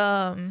with They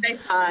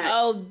fought.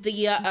 oh the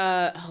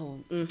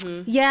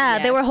Yeah,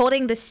 they were Yes.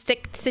 holding the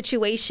stick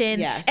situation.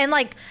 Yes. And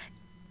like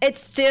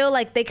it's still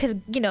like they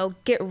could,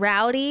 get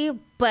rowdy,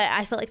 but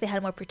I felt like they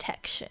had more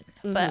protection.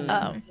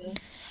 But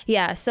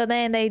yeah, so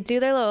then they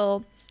do their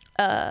little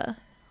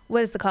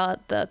what is it called?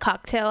 The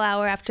cocktail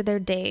hour after their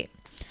date.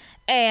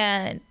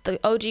 And the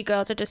OG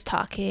girls are just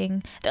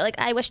talking. They're like,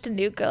 I wish the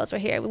new girls were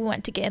here. We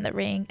want to get in the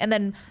ring. And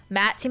then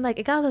Matt seemed like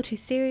it got a little too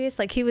serious.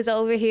 Like he was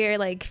over here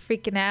like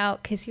freaking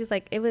out because he was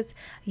like,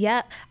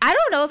 yeah. I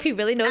don't know if he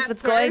really knows At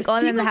what's going first,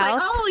 on he in the was house.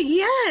 Like, oh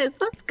yes,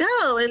 let's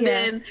go. And Yeah.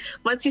 then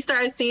once he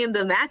started seeing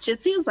the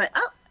matches, he was like,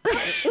 oh.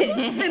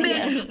 And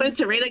then when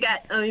Serena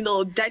got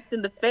decked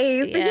in the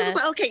face, and he Yeah. was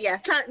like, okay, yeah,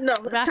 time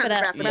to Wrap it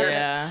wrap up. it up.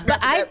 Yeah. But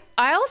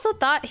I also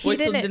thought he Wait,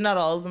 so didn't. did not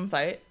all of them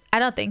fight? I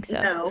don't think so.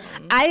 No.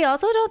 I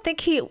also don't think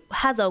he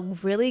has a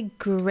really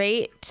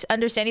great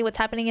understanding what's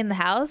happening in the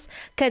house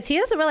because he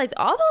doesn't realize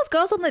all those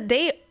girls on the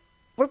date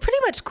were pretty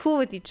much cool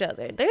with each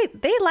other.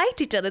 They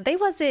liked each other. They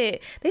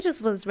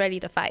just was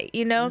ready to fight,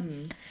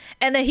 And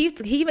then he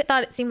even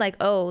thought it seemed like,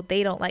 oh,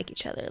 they don't like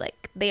each other.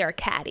 Like they are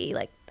catty.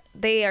 Like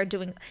they are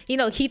doing,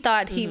 he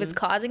thought he was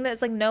causing that.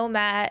 It's like, no,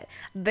 Matt,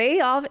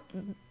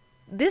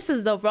 this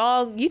is the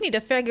wrong, you need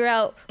to figure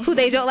out who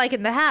they don't like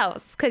in the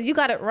house because you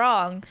got it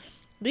wrong.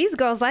 These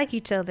girls like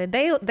each other.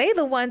 They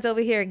the ones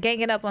over here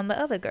ganging up on the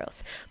other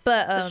girls.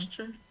 But That's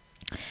true.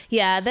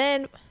 yeah,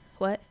 then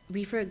what?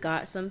 we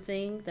forgot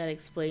something that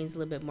explains a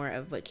little bit more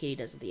of what Katie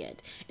does at the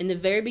end. In the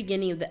very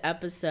beginning of the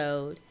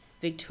episode,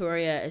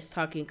 Victoria is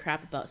talking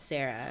crap about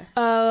Sarah.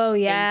 Oh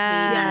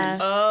yeah. Yes.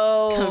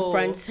 Oh.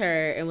 Confronts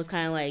her and was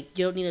kind of like,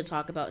 you don't need to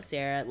talk about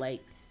Sarah.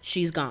 Like,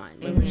 she's gone.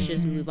 Like, let's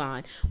just move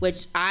on.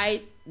 Which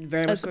I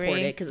very much Agree.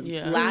 supported because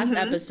Yeah. last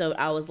episode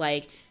I was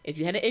like, if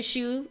you had an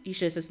issue, you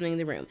should have said something in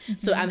the room.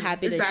 So I'm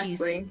happy that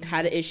Exactly. she's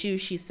had an issue.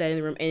 She said in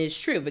the room, and it's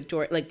true.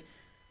 Victoria, like,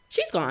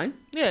 she's gone.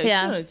 Yeah,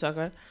 Yeah. you shouldn't talk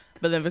about it.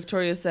 But then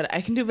Victoria said, I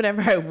can do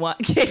whatever I want,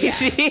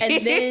 Katie.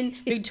 And then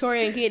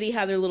Victoria and Katie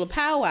have their little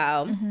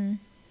powwow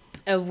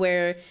of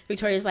where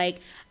Victoria's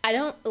like, I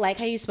don't like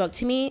how you spoke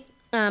to me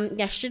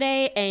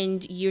yesterday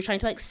and you're trying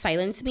to like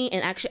silence me,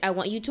 and actually I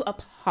want you to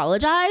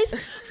apologize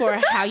for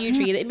how you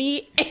treated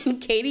me. And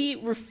Katie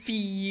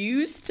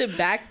refused to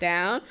back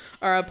down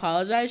or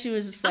apologize. She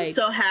was just I'm like,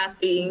 so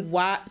happy.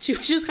 why? She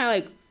was just kind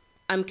of like,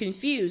 I'm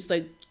confused.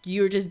 Like,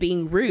 you're just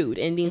being rude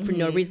and being for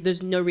no reason.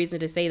 There's no reason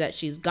to say that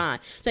she's gone.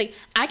 It's like,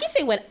 I can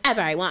say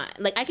whatever I want.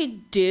 Like, I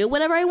could do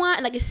whatever I want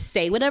and I can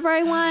say whatever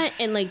I want.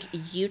 And like,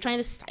 you trying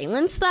to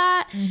silence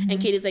that. And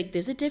Katie's like,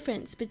 there's a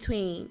difference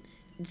between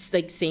it's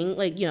like saying,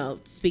 like,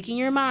 speaking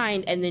your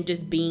mind and then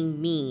just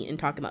being mean and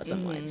talking about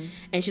someone.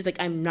 And she's like,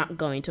 I'm not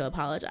going to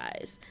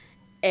apologize.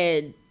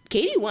 And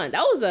Katie won.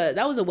 That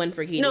was a win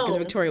for Katie because No.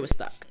 Victoria was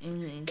stuck.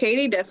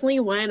 Katie definitely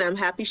won. I'm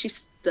happy she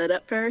stood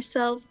up for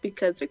herself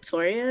because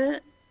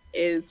Victoria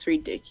is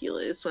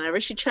ridiculous.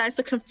 Whenever she tries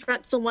to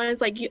confront someone,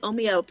 it's like, you owe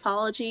me an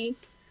apology.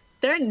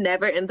 They're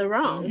never in the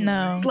wrong.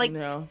 No. Like,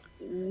 No.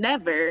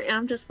 never. And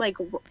I'm just like,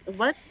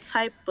 what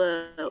type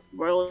of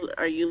world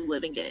are you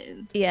living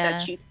in Yeah.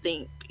 that you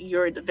think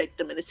you're the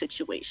victim in a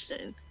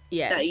situation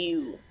Yes. that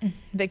you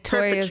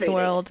Victoria's perpetrated.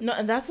 world. No,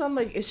 and that's what I'm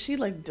like. Is she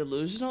like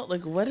delusional?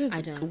 Like, what is?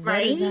 I don't-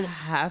 What is Right?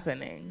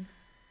 happening?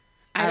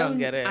 I don't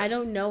get it. I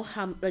don't know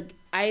how. Like,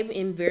 I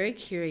am very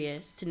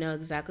curious to know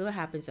exactly what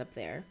happens up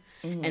there,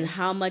 and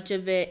how much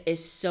of it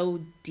is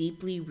so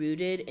deeply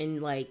rooted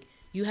in like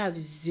you have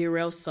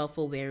zero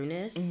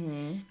self-awareness,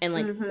 and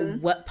like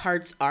what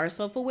parts are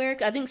self-aware.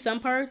 I think some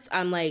parts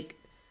I'm like,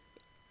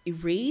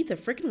 read the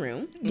freaking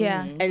room,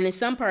 Yeah. and in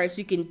some parts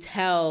you can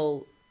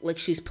tell like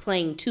she's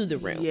playing to the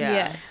room. Yeah.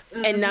 Yes.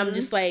 And I'm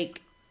just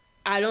like,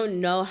 I don't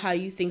know how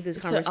you think this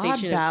It's an odd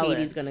conversation of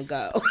Katie's gonna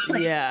balance. go.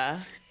 Yeah.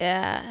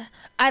 Yeah.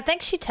 I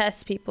think she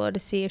tests people to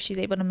see if she's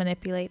able to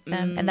manipulate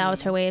them. And that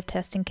was her way of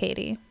testing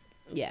Katie.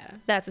 Yeah.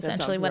 That's That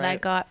essentially sounds what I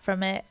right. got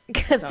from it.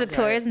 Because Sounds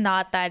Victoria's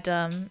not that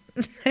dumb.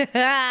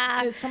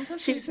 'Cause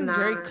sometimes she She's seems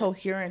very not.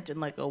 coherent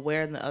and like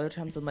aware, and the other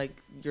times I'm like,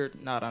 you're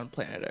not on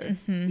planet Earth.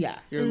 Yeah.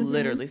 You're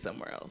literally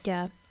somewhere else.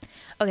 Yeah.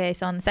 Okay,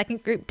 so on the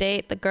second group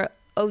date, the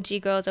OG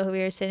girls over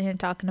here sitting here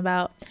talking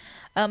about,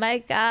 oh my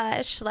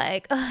gosh,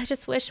 like, oh, I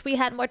just wish we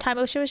had more time.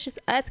 I wish it was just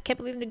us. I can't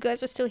believe you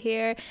guys are still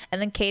here.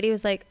 And then Katie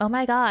was like, oh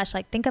my gosh,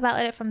 like, think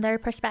about it from their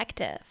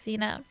perspective, you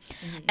know?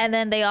 And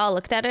then they all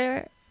looked at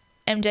her.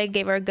 MJ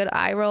gave her a good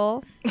eye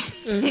roll.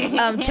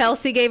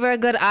 Chelsea gave her a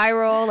good eye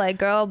roll. Like,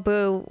 girl,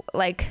 boo.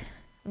 Like,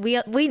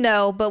 we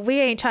know, but we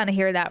ain't trying to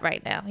hear that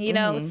right now, you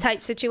know,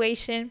 type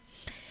situation.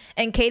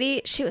 And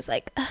Katie, she was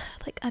like, "Ugh,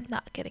 like, I'm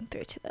not getting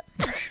through to them.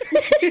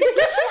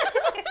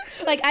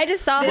 Like, I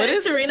just saw her.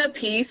 Did Serena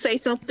P say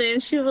something?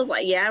 She was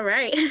like, yeah,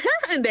 right.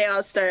 And they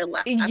all started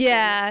laughing.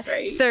 Yeah.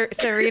 Right.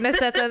 Serena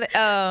said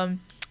something.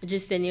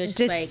 Justinian was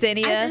just like,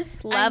 Justinia, I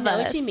just love I know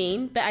us. what you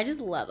mean, but I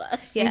just love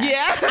us. Yeah.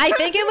 Yeah. I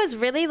think it was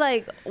really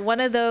like one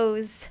of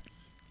those.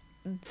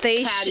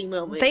 They Catty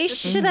moments. they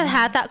should have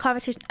had that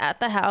conversation at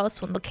the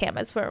house when the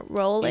cameras were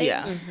rolling.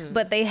 Yeah.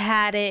 But they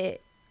had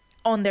it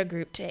on their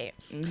group date.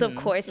 So of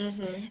course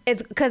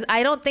it's because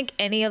I don't think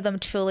any of them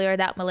truly are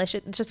that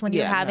malicious. It's just when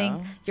you're Yeah, having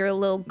no. your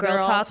little girl They're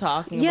all talk.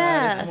 talking about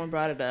Yeah. it. Someone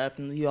brought it up,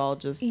 and you all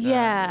just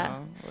Yeah.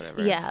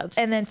 whatever. Yeah.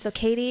 And then so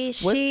Katie,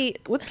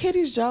 What's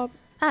Katie's job?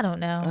 I don't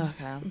know.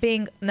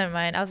 Okay. Never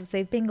mind. I was gonna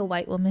say being a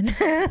white woman.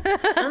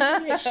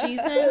 She's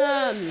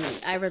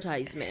in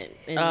advertisement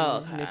in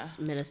Oh, okay.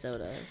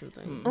 Minnesota or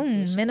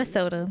something.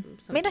 Minnesota. Something.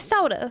 That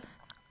Minnesota.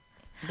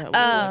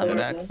 was a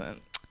good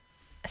accent.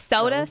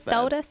 Soda. was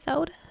bad.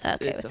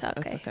 Okay, It's it's okay.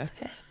 okay. It's okay. It's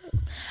okay.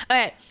 All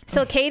right.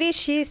 So Katie,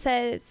 she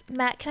says,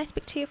 Matt, can I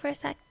speak to you for a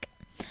sec?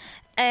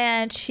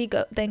 And she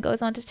then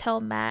goes on to tell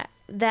Matt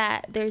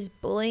that there's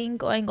bullying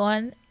going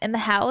on in the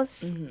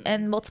house,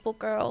 and multiple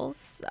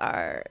girls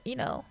are, you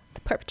know,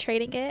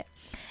 perpetrating it.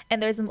 And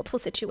there's multiple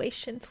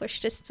situations where she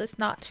just does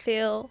not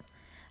feel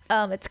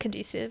it's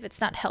conducive,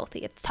 it's not healthy,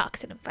 it's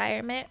toxic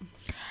environment.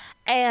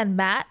 And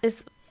Matt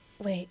is.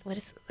 Wait, what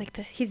is like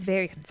the? He's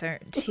very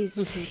concerned.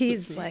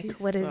 He's like,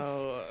 what is?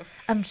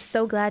 I'm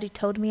so glad you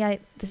told me.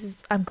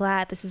 I'm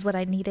glad this is what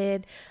I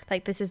needed.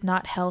 Like, this is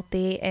not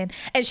healthy. And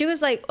she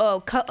was like,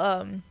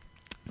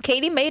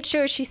 Katie made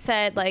sure she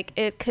said like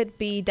it could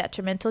be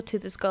detrimental to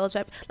this girl's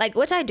rep. Like,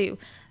 which I do.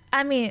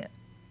 I mean,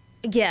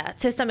 yeah,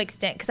 to some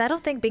extent, because I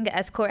don't think being an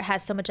escort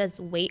has so much as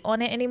weight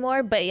on it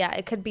anymore. But yeah,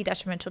 it could be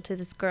detrimental to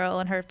this girl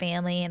and her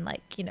family, and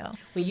like, you know.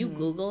 When you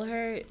Google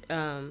her,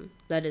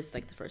 that is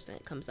like the first thing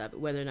that comes up,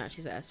 whether or not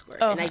she's an escort.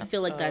 Oh. And I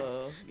feel like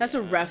that's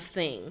a rough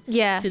thing.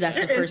 Yeah. So that's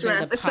the It first is thing rough,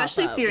 that pop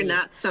especially up if you're when you-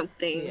 not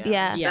something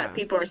Yeah. Yeah. that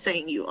people are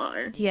saying you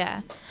are.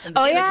 Yeah. And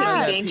Oh it could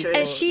yeah. be Dangerous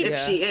And she- if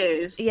she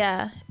is.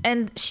 Yeah,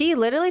 and she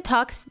literally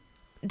talks.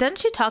 Doesn't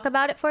she talk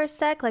about it for a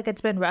sec? Like, it's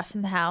been rough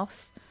in the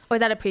house, or is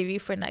that a preview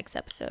for next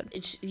episode?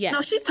 Yes.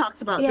 No, she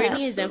talks about Yeah. this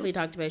Brittany has episode. definitely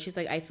talked about it. She's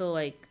like, I feel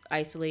like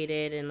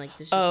isolated and like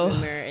this is Oh.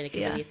 rumor and it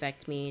can Yeah. really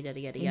affect me, yada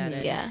yada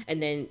yada. Yeah.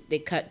 And then they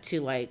cut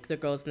to like the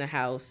girls in the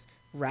house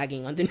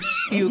ragging on the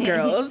new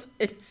girls.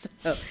 It's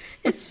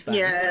fun.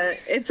 Yeah,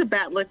 it's a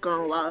bad look on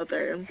a lot of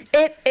them.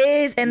 It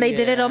is, and they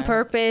did it on Yeah.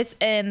 purpose,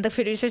 and the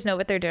producers know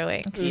what they're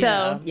doing.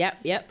 Yeah. So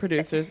Yep.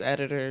 Producers,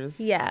 editors.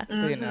 yeah,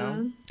 You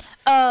know.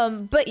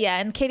 but yeah,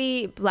 and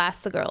Katie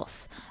blasts the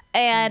girls,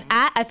 and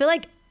I feel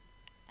like,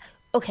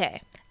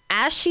 okay,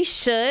 as she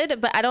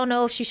should, but I don't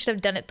know if she should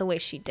have done it the way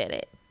she did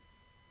it.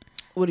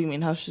 What do you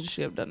mean? How should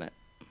she have done it?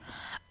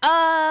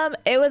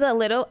 It was a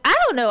little. I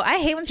don't know. I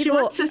hate when She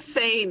people. wants to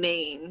say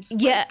names.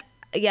 Yeah,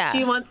 yeah,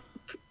 She wants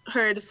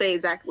her to say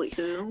exactly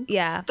who.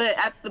 yeah. But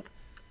I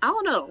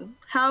don't know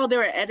how they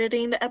were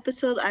editing the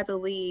episode. I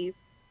believe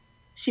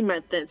she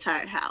meant the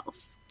entire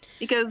house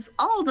because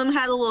all of them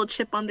had a little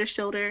chip on their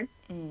shoulder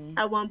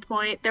at one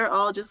point. They're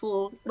all just a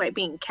little like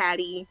being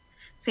catty,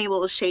 saying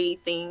little shady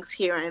things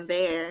here and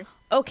there.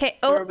 Okay.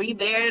 Were Oh we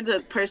there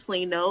to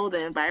personally know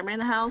the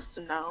environment in the house?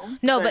 No.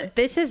 no, but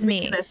this is we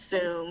me. can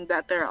assume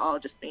that they're all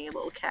just being a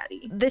little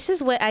catty. This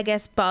is what I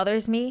guess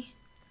bothers me.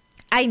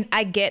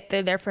 I get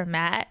they're there for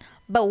Matt,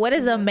 but what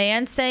is a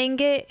man saying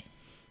it?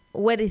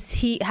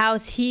 How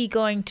is he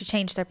going to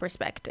change their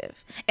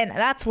perspective? And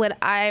that's what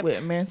Wait,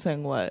 a man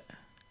saying what?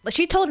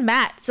 she told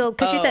Matt. So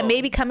because she said Oh.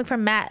 maybe coming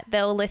from Matt,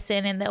 they'll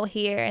listen and they'll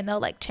hear and they'll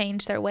like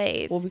change their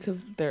ways. Well,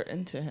 because they're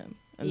into him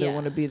and they Yeah.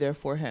 want to be there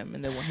for him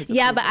and they want his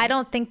Yeah, but approval. I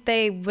don't think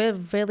they will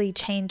really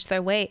change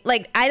their way.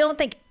 Like, I don't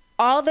think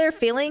all their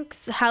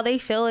feelings, how they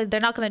feel, they're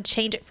not going to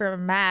change it for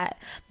Matt.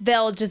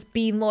 They'll just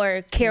be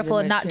more careful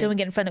and might not change. doing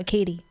it in front of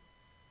Katie.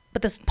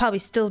 But they'll probably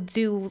still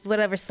do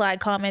whatever slide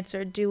comments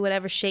or do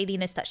whatever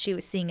shadiness that she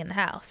was seeing in the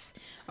house.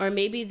 Or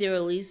maybe they'll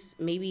at least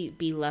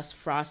be less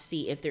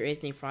frosty if there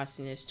is any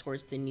frostiness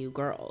towards the new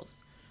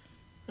girls.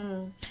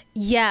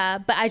 Yeah,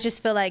 but I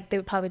just feel like they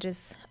would probably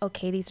just, oh,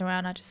 Katie's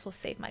around, I just will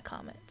save my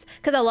comments.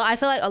 Because I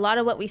feel like a lot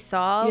of what we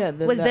saw Yeah,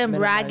 then was that them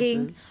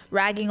minimizes.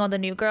 ragging on the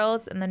new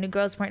girls, and the new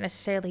girls weren't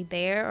necessarily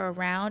there or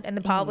around, and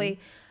then probably,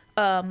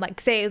 like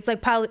say it's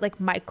like probably like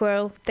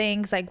micro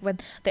things, like when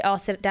they all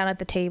sit down at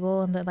the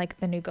table, and then like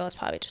the new girl is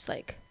probably just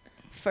like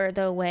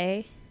further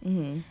away,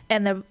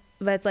 and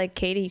but it's like,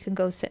 Katie, you can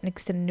go sit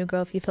next to the new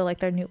girl if you feel like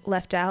they're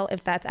left out,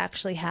 if that's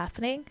actually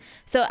happening.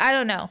 So I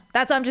don't know.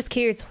 That's why I'm just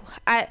curious.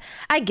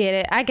 I get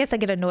it. I guess I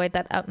get annoyed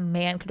that a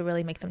man could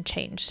really make them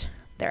change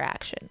their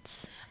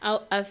actions.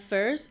 At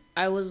first,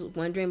 I was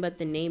wondering about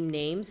the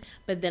names,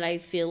 but then I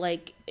feel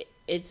like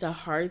it's a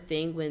hard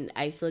thing when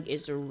I feel like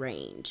it's a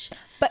range.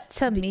 But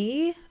to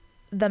me,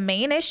 the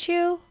main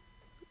issue,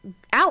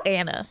 out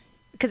Anna.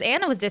 Because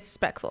Anna was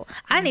disrespectful.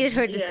 I needed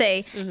her to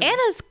say,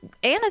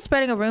 Anna's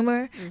spreading a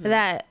rumor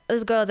that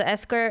this girl is an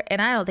escort,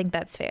 and I don't think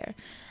that's fair.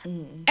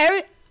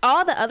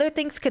 All the other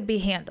things could be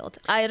handled.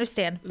 I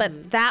understand.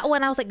 But that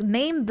one, I was like,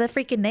 name the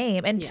freaking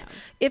name. And Yeah.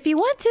 if you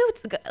want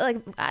to,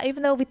 like,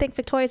 even though we think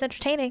Victoria's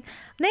entertaining,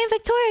 name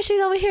Victoria. She's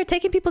over here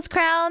taking people's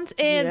crowns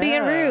and being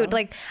Yeah. rude.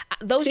 Like,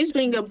 those. She's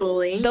being a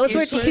bully. Those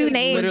were She two was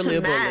names. rude to Literally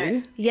a Matt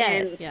bully.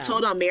 Yes. And Yeah.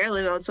 told on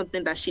Marilyn on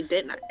something that she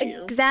did not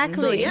do.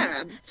 Exactly. So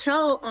yeah,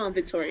 tell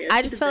Victoria.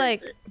 I She just feel like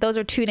deserves it. those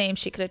are two names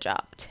she could have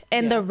dropped,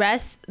 and the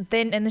rest.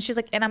 And then she's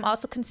like, and I'm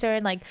also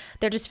concerned, like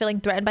they're just feeling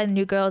threatened by the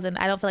new girls, and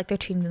I don't feel like they're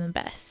treating them the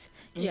best.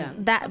 Yeah.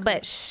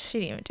 But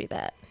she didn't even do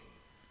that.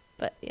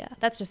 But yeah,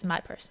 that's just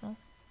my personal.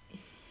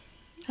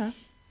 Huh.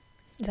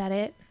 Is that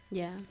it?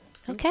 Yeah.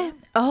 Okay.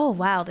 Oh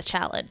wow, the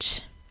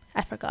challenge.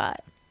 I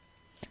forgot.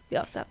 We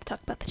also have to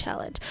talk about the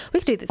challenge.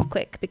 We could do this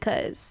quick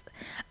because,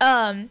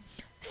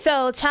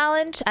 so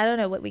challenge. I don't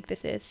know what week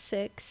this is.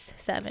 6,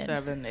 7.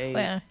 7, 8.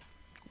 Yeah.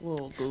 We'll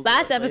Google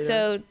Last it later.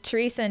 episode,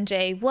 Teresa and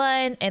Jay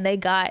won, and they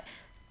got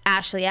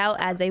Ashley out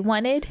as they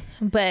wanted,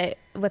 but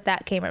with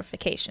that came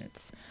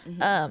ramifications.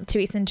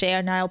 Teresa and Jay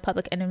are now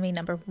public enemy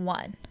number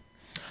 1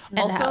 in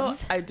the Also,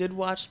 house. I did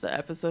watch the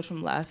episode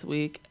from last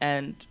week,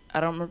 and I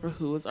don't remember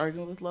who was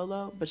arguing with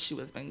Lolo, but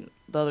the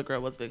other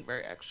girl was being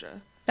very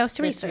extra. That was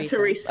Teresa. Teresa.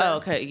 Teresa. Oh,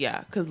 okay, yeah,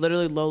 because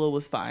literally Lola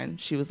was fine.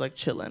 She was like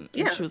chilling.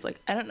 Yeah. And she was like,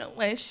 I don't know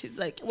why she's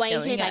like Why you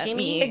yelling keep at attacking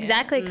me. me?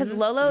 Exactly, because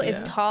Lolo is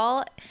Yeah.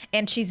 tall,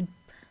 and she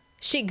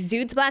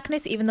exudes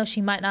blackness, even though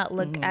she might not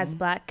look as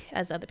black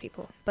as other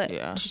people. But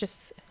Yeah. she's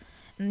just,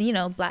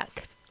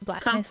 blackness.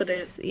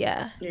 Confident.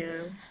 Yeah,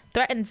 Yeah,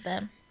 threatens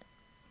them,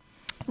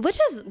 which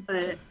is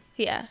but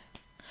yeah.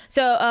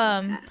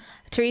 So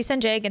Teresa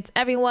and Jay against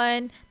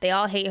everyone. They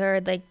all hate her.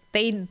 Like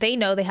they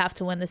know they have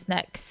to win this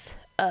next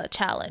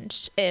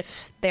challenge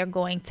if they're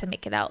going to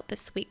make it out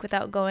this week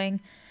without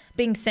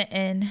being sent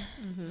in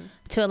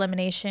to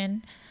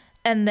elimination.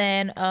 And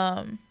then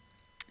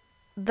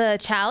the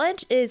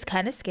challenge is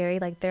kind of scary.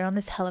 Like they're on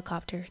this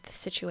helicopter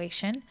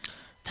situation.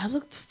 That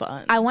looked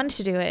fun. I wanted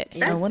to do it.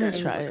 Yeah, I wanna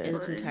sounds try fun. it. It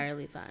looks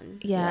entirely fun.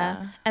 Yeah.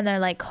 Yeah. And they're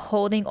like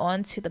holding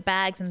on to the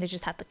bags and they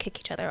just have to kick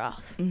each other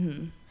off.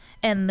 And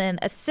then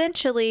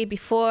essentially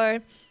before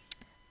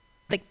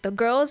like the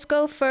girls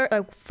go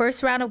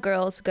first round of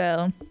girls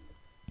go,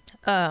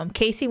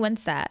 Casey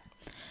wins that.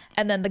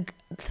 And then the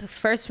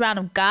first round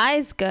of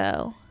guys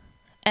go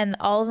and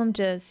all of them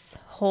just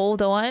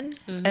hold on.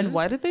 And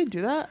why did they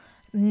do that?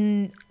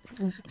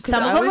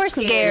 Some of them were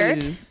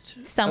scared.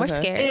 Some were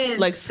scared. and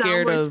Like some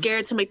scared were of-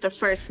 scared to make the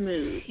first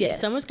move. Yeah,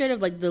 Yes. someone's scared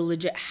of like the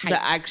legit height.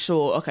 The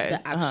actual, okay.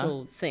 The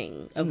actual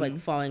thing of like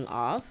falling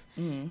off.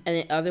 And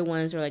then other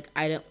ones are like,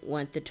 I don't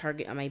want the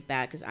target on my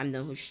back because I'm the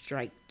one who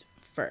striked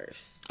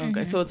first.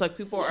 Okay, so it's like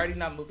people are already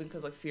not moving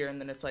because like fear, and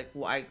then it's like,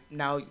 well,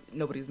 now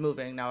nobody's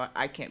moving. Now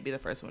I can't be the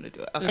first one to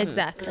do it. Okay.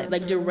 Exactly.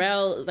 Like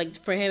Darrell,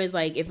 like for him is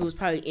like if it was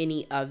probably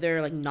any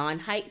other like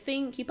non-height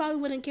thing, he probably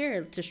wouldn't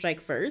care to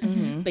strike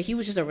 1st. But he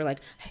was just over like,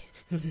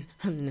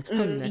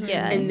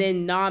 Yeah. And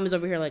then Nam is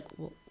over here like,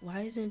 well,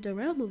 why isn't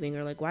Darrell moving?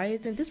 Or like, why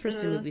isn't this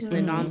person moving? So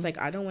then Nam's like,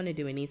 I don't want to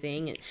do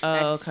anything. And Oh,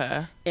 that's-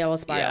 okay. It all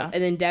spiraled. Yeah.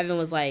 And then Devin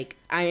was like,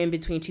 I'm in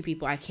between two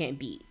people I can't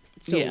beat.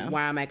 So Yeah.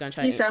 why am I gonna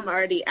try? He said, I'm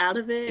already out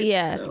of it.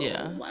 Yeah. So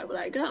Yeah. why would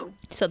I go?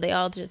 So they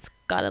all just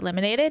got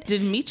eliminated.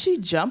 Did Michi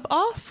jump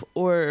off,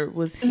 or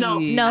was he? No,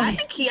 No. I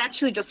think he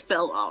actually just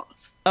fell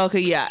off.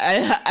 Okay,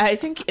 yeah, I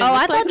think. Oh,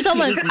 I looks thought like he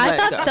someone. just I let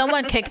thought go.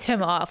 someone kicked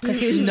him off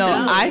because he was just. No,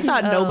 like, I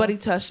thought oh. nobody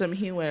touched him.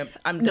 He went.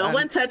 I'm No done.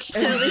 one touched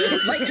him. He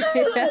was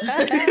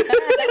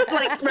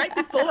like right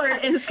before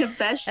in his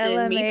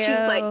confession, me too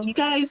was like, LMAO. you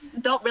guys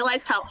don't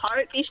realize how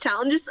hard these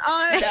challenges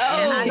are. And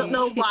I don't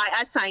know why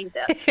I signed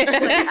up. Like,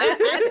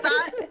 I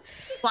thought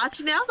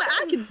watching it, I was like,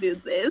 I can do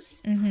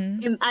this.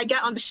 Mhm. And I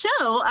got on the show.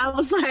 I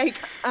was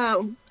like,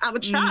 I'm gonna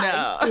try.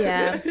 No.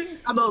 Yeah.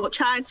 I'm gonna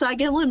try until I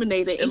get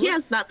eliminated. And he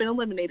has not been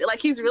eliminated. Like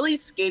he's really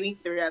skating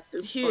through at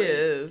this He point.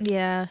 is.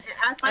 Yeah. And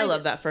I find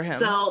love it that for him.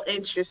 So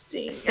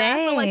interesting. I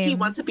feel like he Same.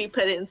 wants to be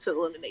put into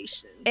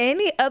elimination.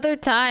 Any other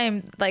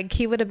time, like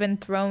he would have been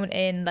thrown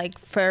in like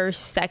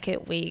first,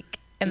 second week.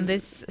 And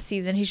this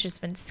season, he's just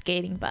been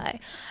skating by.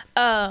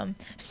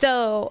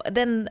 So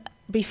then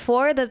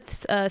before the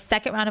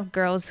second round of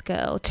girls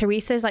go,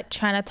 Teresa's like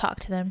trying to talk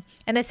to them.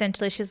 And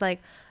essentially she's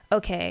like,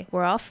 okay,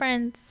 we're all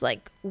friends.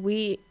 Like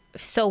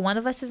so one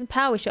of us is in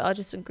power. We should all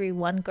just agree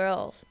one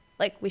girl.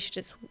 Like we should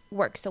just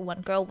work so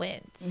one girl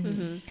wins.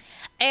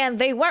 And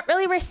they weren't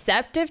really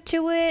receptive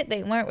to it.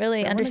 They weren't really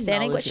They weren't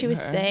understanding what she was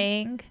acknowledging her.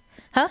 saying.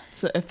 Huh?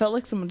 So it felt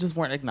like someone just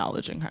weren't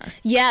acknowledging her.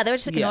 Yeah, they were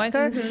just Yeah.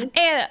 ignoring her.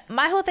 And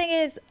my whole thing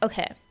is,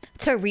 okay,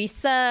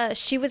 Teresa,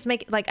 she was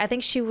making, like, I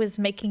think she was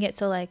making it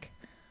so, like,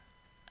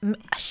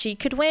 she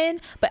could win.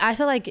 But I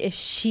feel like if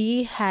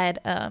she had,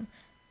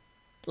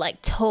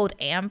 like, told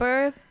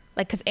Amber,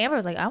 like, because Amber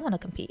was like, I want to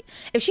compete.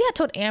 If she had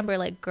told Amber,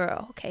 like,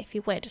 girl, okay, if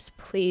you win, just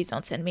please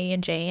don't send me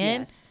and Jay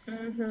in. Yes.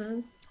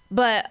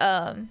 But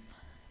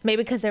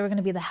maybe because they were going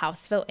to be the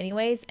house vote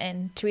anyways.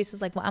 And Teresa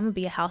was like, well, I'm going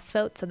to be a house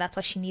vote. So that's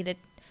why she needed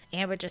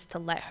Amber just to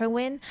let her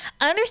win.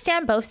 I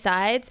understand both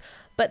sides.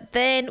 But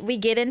then we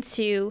get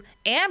into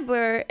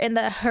Amber in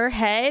her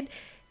head.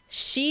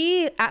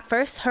 She, at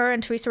first, her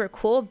and Teresa were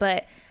cool.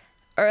 But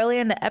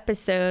earlier in the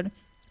episode,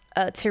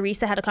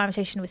 Teresa had a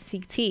conversation with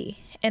CT.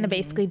 And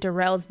basically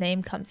Darrell's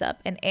name comes up.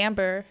 And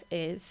Amber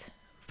is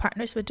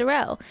partners with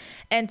Darrell.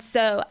 And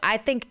so I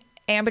think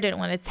Amber didn't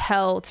want to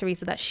tell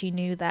Teresa that she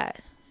knew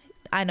that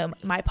I know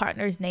my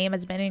partner's name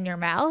has been in your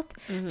mouth.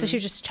 So she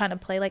was just trying to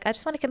play like, I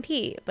just want to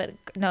compete. But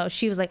no,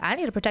 she was like, I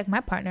need to protect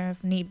my partner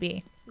if need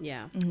be.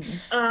 Yeah.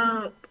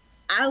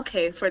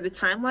 Okay, for the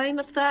timeline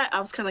of that, I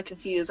was kind of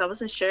confused. I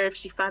wasn't sure if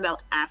she found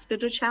out after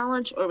the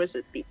challenge or was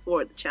it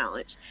before the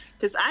challenge.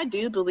 Because I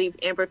do believe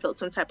Amber felt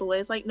some type of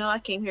ways like, no, I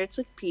came here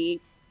to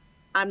compete.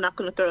 I'm not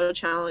going to throw a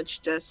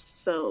challenge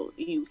just so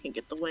you can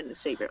get the win and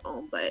save your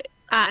own. But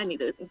I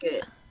need to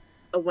get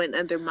a win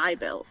under my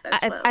belt as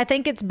well. I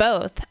think it's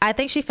both. I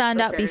think she found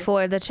out Okay.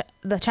 before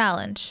the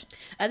challenge.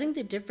 I think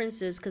the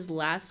difference is because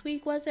last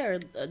week was it, or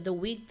the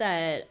week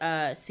that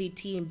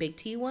CT and Big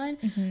T won,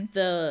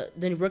 the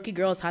rookie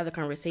girls had the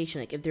conversation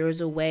like, if there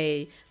was a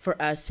way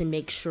for us to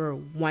make sure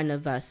one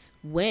of us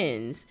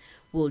wins,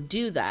 we'll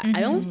do that. I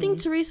don't think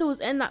Teresa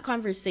was in that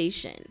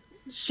conversation.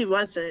 She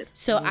wasn't.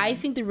 So I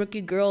think the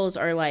rookie girls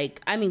are like,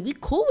 I mean, we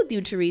cool with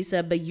you,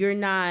 Teresa, but you're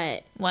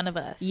not. One of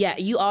us. Yeah,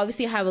 you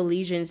obviously have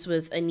allegiance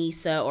with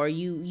Anissa, or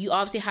you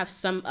obviously have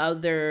some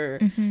other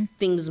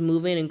things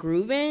moving and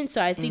grooving.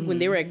 So I think when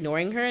they were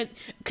ignoring her,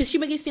 because she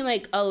made it seem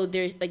like, oh,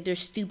 they're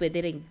stupid,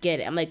 they didn't get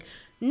it. I'm like,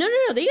 no,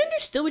 they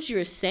understood what you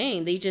were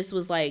saying. They just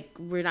was like,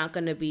 we're not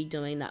gonna be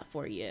doing that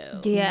for you.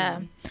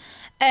 Yeah.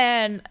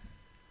 And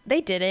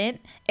they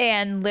didn't.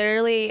 And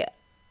literally,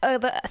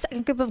 the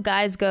second group of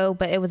guys go,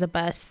 but it was a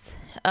bust.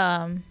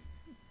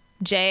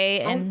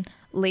 Jay and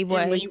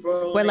Leroy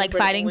were like were the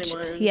fighting. only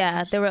ones.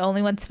 Yeah, they were the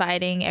only ones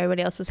fighting.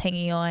 Everybody else was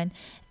hanging on.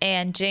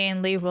 And Jay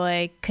and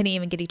Leroy couldn't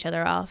even get each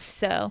other off.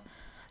 So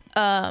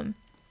the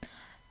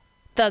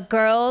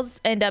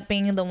girls end up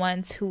being the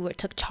ones who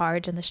took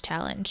charge in this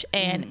challenge.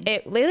 And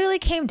it literally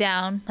came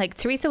down, like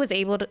Teresa was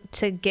able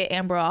to get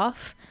Amber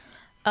off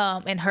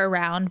in her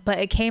round, but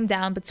it came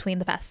down between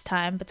the fastest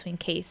time between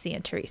Casey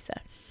and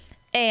Teresa.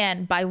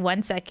 And by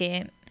 1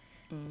 second,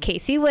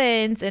 Casey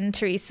wins, and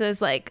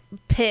Teresa's like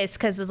pissed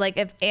because it's like,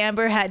 if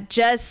Amber had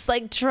just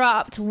like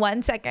dropped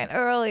 1 second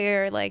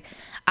earlier, like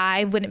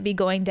I wouldn't be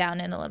going down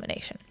in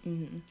elimination.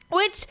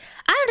 Which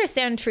I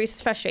understand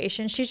Teresa's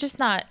frustration. She's just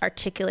not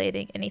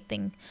articulating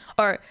anything,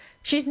 or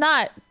she's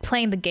not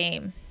playing the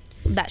game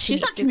that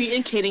She's not needs to.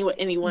 communicating with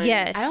anyone.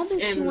 Yes. I don't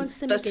think she in wants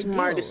to the make a deal.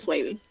 smartest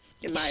way.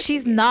 In my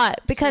She's opinion.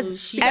 not, because So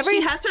she-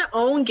 She has her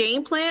own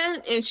game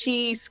plan and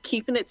she's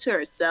keeping it to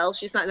herself.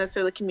 She's not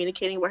necessarily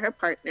communicating with her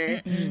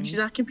partner. She's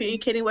not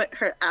communicating with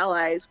her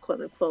allies,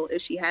 quote unquote,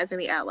 if she has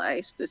any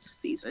allies this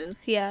season.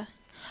 Yeah.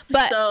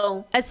 But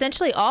So,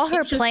 essentially all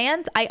her just-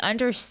 plans, I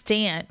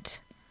understand.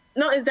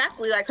 no,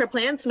 exactly. Like her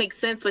plans make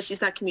sense, but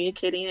she's not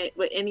communicating it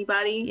with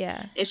anybody.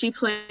 Yeah. And she's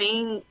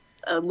playing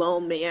a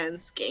lone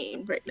man's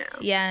game right now.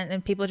 Yeah,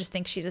 and people just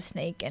think she's a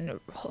snake and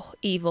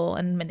evil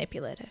and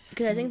manipulative.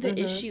 Because I think the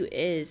issue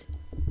is,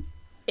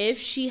 if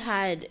she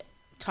had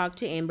talked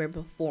to Amber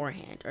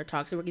beforehand or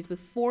talked to rookies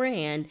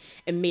beforehand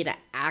and made an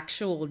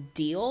actual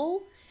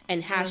deal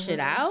and hash it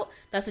out,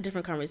 that's a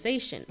different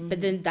conversation.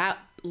 But then that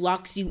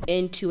locks you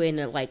into an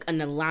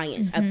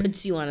alliance. It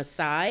puts you on a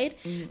side.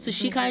 So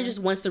she kind of just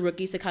wants the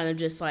rookies to kind of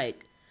just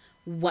like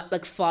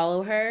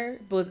follow her,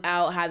 but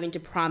without having to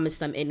promise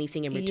them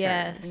anything in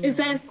return. Yes.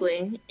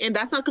 Exactly. And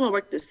that's not going to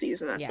work this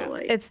season, I Yeah. feel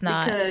like. It's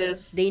not.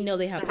 Because They know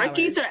they have the power.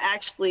 rookies are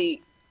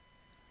actually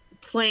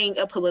playing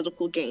a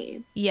political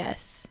game.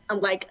 Yes.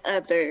 Unlike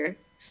other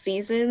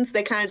seasons,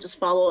 they kind of just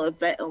follow a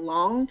vet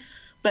along,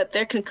 but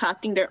they're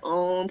concocting their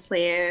own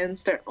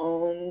plans, their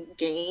own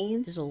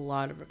game. There's a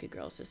lot of rookie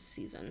girls this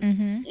season.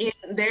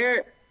 Mm-hmm. And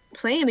they're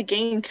playing the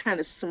game kind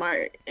of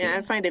smart, and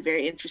I find it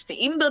very interesting.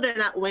 Even though they're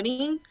not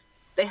winning,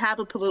 they have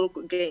a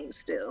political game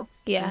still.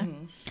 Yeah.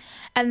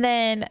 And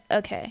then,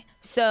 okay,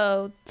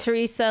 so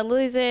Teresa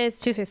loses,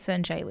 Teresa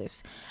and Jay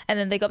lose. And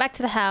then they go back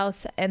to the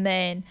house, and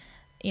then,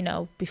 you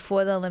know,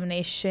 before the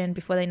elimination,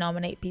 before they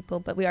nominate people,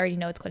 but we already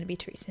know it's going to be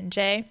Teresa and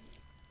Jay.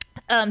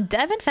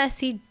 Devin,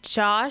 Fessy,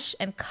 Josh,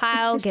 and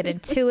Kyle get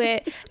into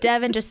it.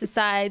 Devin just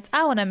decides,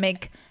 I want to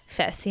make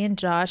Fessy and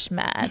Josh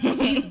mad.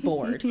 He's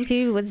bored.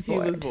 He was He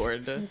bored. was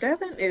bored.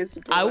 Devin is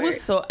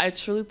bored. I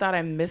truly thought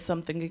I missed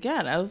something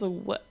again. I was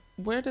like,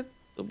 where did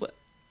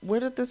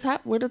this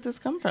happen? Where did this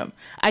come from?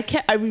 I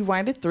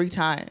rewinded 3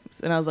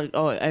 times, and I was like,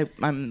 oh,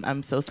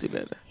 I'm so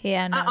stupid.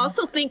 Yeah, no. I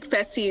also think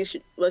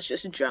Fessy was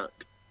just drunk.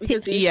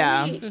 Because usually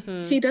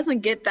Yeah. he doesn't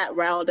get that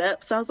riled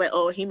up. So I was like,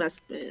 oh, he must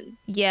have been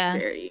yeah.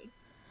 very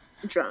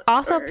drunk.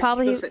 Also, or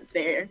probably- he wasn't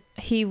there.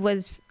 He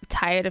was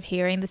tired of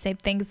hearing the same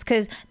things,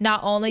 because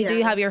not only do you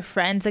Yeah. have your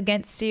friends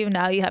against you,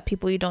 now you have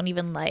people you don't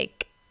even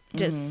like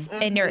just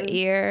in your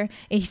ear,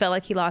 and he felt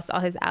like he lost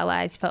all his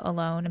allies. He felt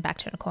alone and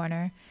backed in a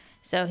corner,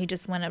 so he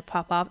just wanted to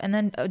pop off. And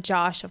then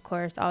Josh, of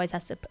course, always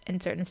has to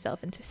insert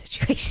himself into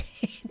situations.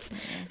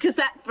 Because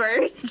at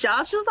first,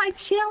 Josh was like,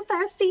 chill,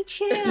 Fessy,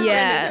 chill.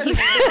 Yeah. And then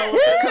he threw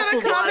a cup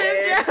of calm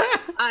him water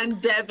on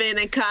Devin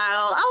and Kyle.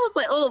 I was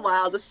like, oh,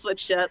 wow, the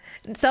switch up.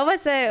 Someone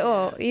said,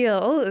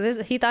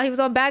 he thought he was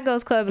on Bad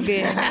Girls Club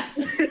again.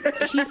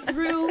 He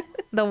threw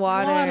The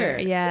water. Water.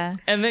 Yeah.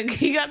 And then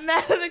he got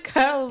mad at the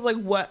Kyle. Was like,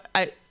 what?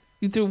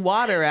 You threw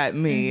water at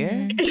me.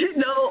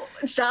 No,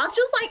 Josh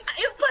was like,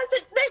 it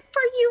wasn't meant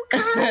for you,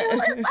 Kyle.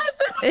 It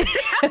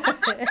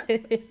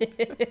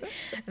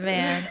wasn't.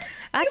 Man.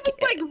 He was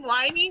like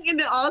whining, and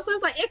then also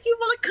was like, if you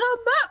want to come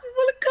up, you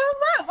want to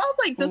come up. I was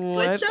like, the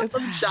What switch up is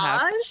of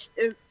Josh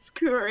is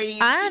crazy.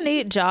 I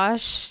need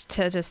Josh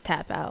to just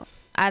tap out.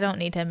 I don't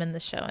need him in the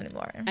show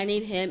anymore. I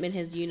need him and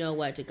his you know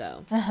what to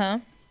go.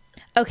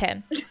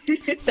 Okay.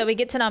 So we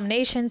get to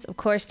nominations. Of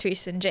course,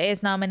 Teresa and Jay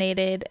is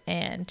nominated,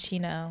 and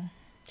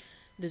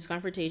This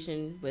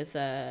confrontation with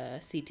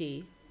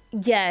CT.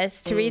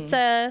 yes,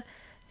 Teresa,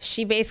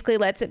 she basically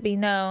lets it be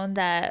known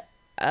that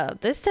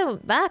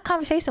that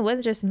conversation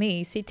wasn't just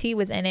me. CT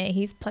was in it.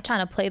 He's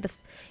trying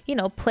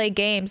to play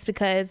games,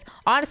 because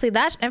honestly,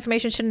 that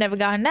information should have never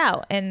gotten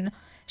out. And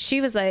she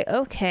was like,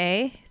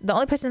 okay, the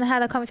only person that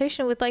had a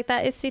conversation with like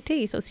that is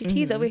CT. So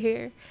CT's over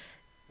here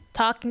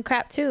talking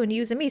crap too and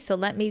using me. So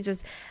let me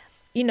just,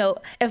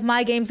 if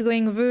my game's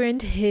going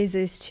ruined, his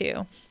is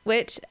too,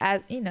 which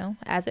as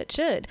it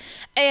should.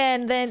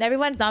 And then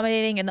everyone's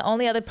nominating, and the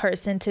only other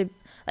person to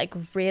like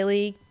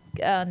really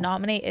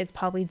nominate is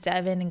probably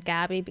Devin and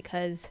Gabby,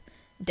 because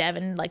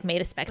Devin like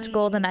made a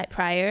spectacle the night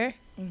prior.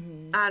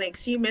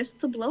 Onyx, you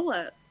missed the blow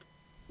up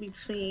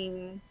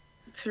between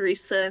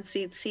Teresa and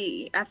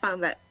CT. I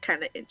found that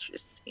kind of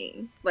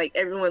interesting, like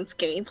everyone's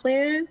game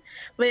plan.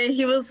 When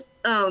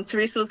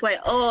Teresa was like,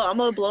 oh, I'm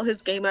gonna blow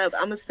his game up,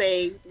 I'm gonna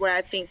say where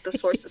I think the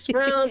source is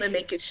from and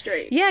make it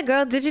straight. Yeah,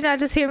 girl, did you not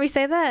just hear me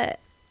say that?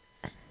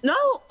 No,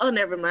 oh,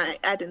 never mind,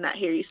 I did not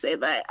hear you say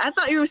that. I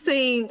thought you were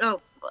saying,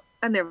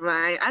 never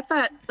mind. I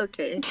thought,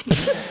 okay,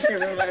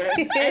 never mind.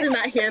 I did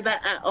not hear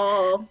that at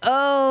all.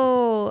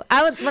 Oh,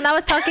 when I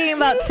was talking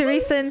about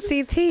Teresa and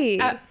CT,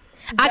 I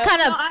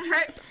kind of.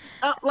 I heard,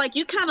 like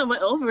you kind of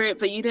went over it,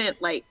 but you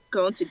didn't like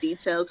go into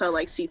details. How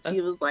like CT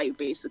was like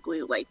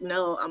basically like,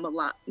 no, I'm a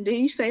lot. Did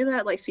you say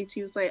that? Like CT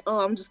was like, oh,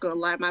 I'm just gonna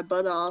lie my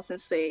butt off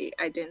and say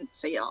I didn't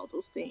say all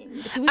those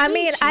things. I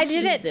mean, I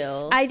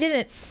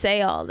didn't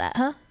say all that,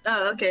 huh?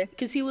 Oh, okay.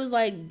 Because he was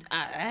like,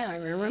 I don't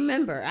even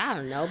remember. I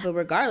don't know. But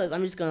regardless,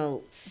 I'm just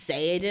going to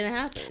say it didn't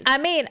happen. I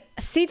mean,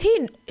 CT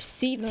No,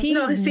 CT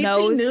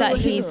knows knew that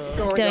what he's was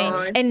going doing,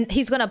 on. and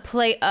he's gonna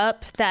play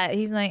up that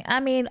he's like,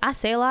 I mean, I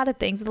say a lot of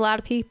things with a lot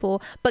of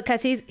people,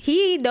 because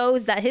he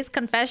knows that his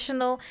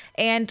confessional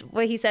and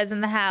what he says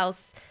in the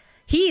house,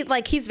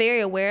 he's very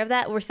aware of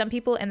that. Where some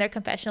people in their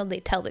confessional, they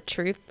tell the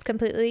truth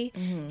completely.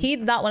 He's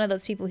not one of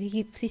those people.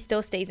 He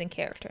still stays in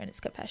character in his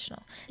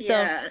confessional.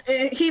 Yeah,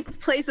 and he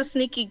plays a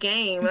sneaky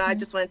game. I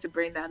just wanted to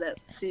bring that up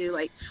too.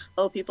 Like,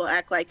 people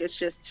act like it's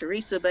just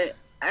Teresa, but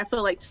I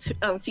feel like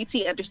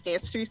CT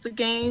understands Teresa's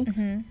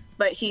game,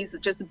 but he's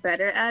just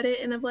better at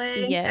it in a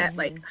way. Yes. At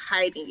like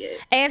hiding it.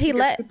 And he Because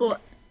let people.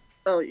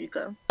 Oh, you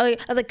go. Oh, I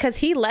was like, because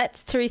he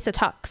lets Teresa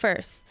talk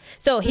first.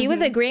 So he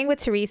was agreeing with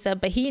Teresa,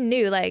 but he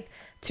knew, like,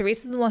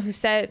 Teresa's the one who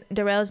said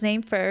Darrell's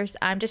name first.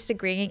 I'm just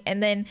agreeing.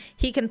 And then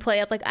he can play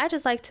up, like, I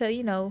just like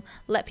to,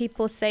 let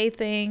people say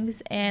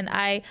things, and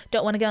I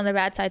don't want to get on their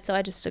bad side, so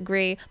I just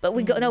agree. But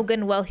we know good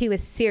and well he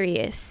was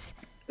serious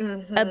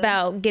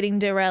about getting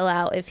Darrell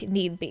out if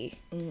need be.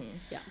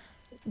 Yeah.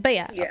 But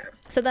yeah. Yeah.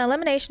 So the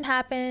elimination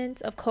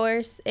happens. Of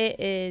course, it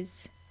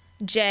is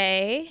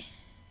Jay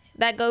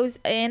that goes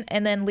in,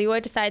 and then Leroy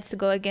decides to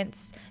go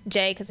against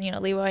Jay because, you know,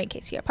 Leroy and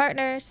Casey are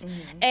partners.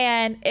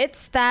 And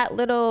it's that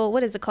little,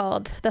 what is it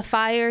called? The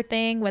fire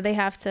thing where they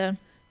have to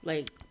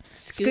Like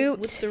scoot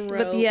with the with-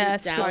 rope yeah,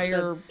 down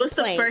fire What's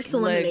the plank. first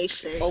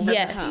elimination? over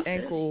Yes. the top.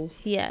 Ankle.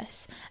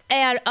 Yes.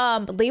 And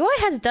Leroy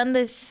has done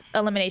this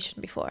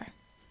elimination before.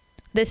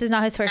 This is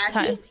not his first Has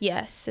time. he?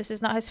 Yes, this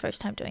is not his first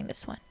time doing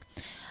this one.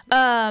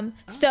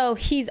 So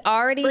he's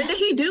already. When did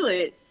he do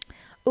it?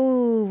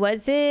 Ooh,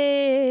 was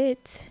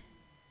it?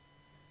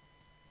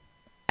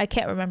 I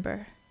can't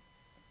remember.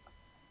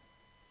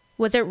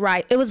 Was it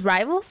right? It was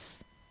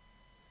Rivals?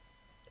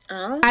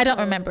 Oh. I don't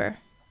remember.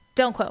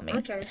 Don't quote me.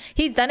 Okay.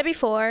 He's done it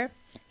before.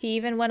 He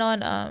even went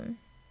on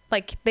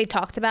like they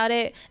talked about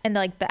it in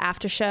like the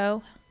after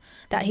show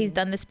that he's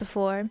done this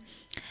before.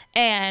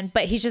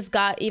 But he's just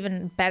got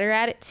even better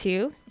at it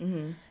too.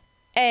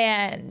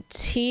 And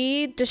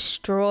he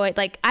destroyed,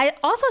 like,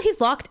 he's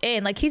locked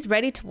in, like, he's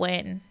ready to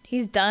win.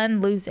 He's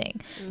done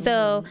losing.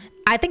 So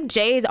I think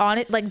Jay's on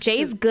it. Like,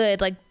 Jay's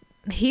good. Like,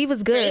 he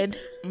was good.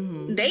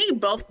 They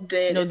both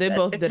did. No, they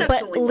both did it.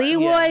 But exceptionally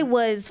well. Leroy Yeah.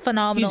 was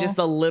phenomenal. He's just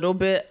a little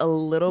bit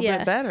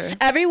better.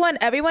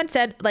 Everyone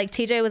said, like,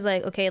 TJ was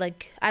like, okay,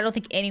 like, I don't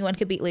think anyone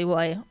could beat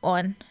Leroy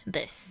on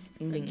this.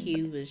 Like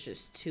he was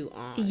just too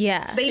on.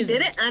 Yeah. They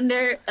did it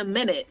under a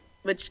minute,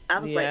 which I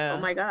was like, Yeah. oh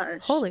my gosh.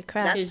 Holy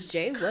crap. That's Because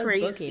Jay was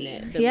crazy. booking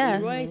it. But Yeah.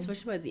 Leroy,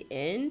 especially by the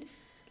end,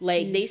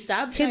 like they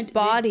stopped His trying to-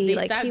 body, They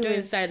like, stopped he doing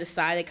was- side to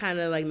side. They kind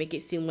of like make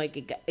it seem like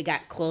it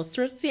got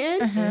closer to the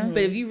end.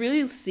 But if you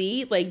really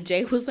see, like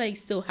Jay was like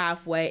still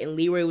halfway, and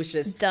Leroy was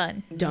just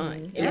Done.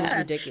 done. It was Yeah.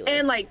 ridiculous.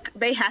 And like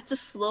they had to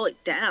slow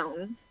it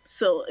down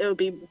so it would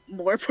be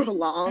more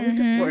prolonged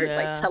for Yeah.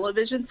 like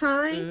television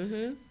time.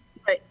 Mm-hmm.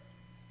 But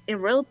in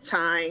real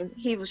time,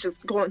 he was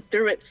just going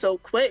through it so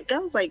quick. I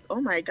was like,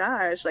 oh my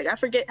gosh! Like I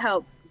forget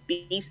how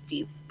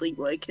beastie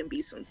Leroy can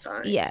be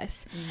sometimes.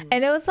 Yes.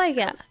 And it was like,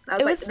 yeah. That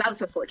It was, was, that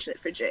was unfortunate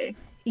for Jay.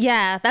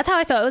 yeah, that's how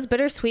I felt. It was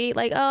bittersweet.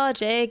 Like, oh,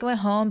 Jake went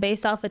home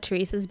based off of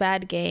Teresa's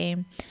bad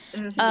game.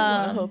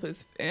 I hope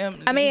his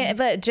family. I mean,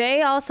 but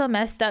Jay also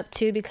messed up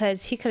too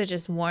because he could have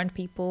just warned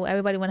people.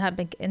 Everybody wouldn't have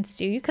been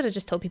against you. You could have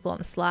just told people on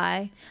the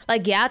sly.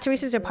 Like, yeah,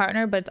 Teresa's your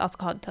partner, but it's also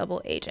called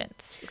double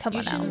agents. Come You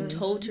on should now. have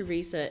told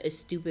Teresa it's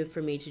stupid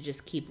for me to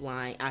just keep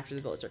lying after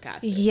the votes are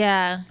casted.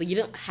 Yeah. Like you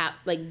don't have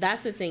like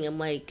that's the thing. I'm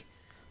like,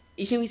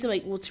 you shouldn't be saying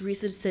like, well,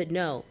 Teresa said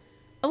no.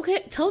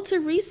 Okay, tell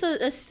Teresa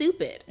that's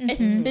stupid,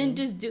 and then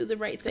just do the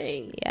right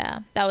thing. Yeah,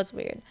 that was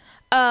weird.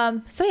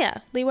 So yeah,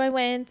 Leroy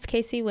wins,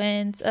 Casey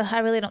wins. I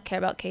really don't care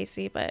about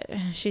Casey, but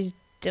she's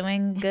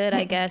doing good,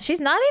 I guess. She's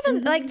not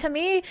even like, to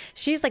me,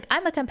 she's like,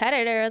 I'm a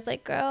competitor. I was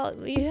like, girl,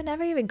 you've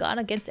never even gone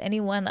against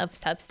anyone of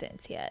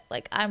substance yet.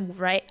 Like, I'm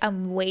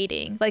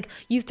waiting. Like,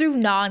 you threw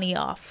Nani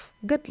off.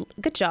 Good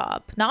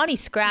job. Nani's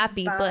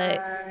scrappy, but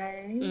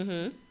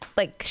Bye.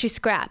 like she's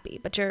scrappy,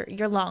 but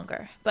you're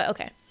longer. But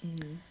okay.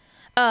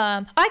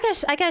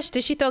 I guess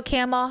did she throw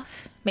Cam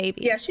off?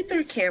 Maybe. Yeah, she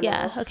threw Cam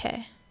Yeah. off.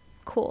 Okay.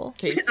 Cool.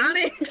 Casey.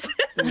 Onyx.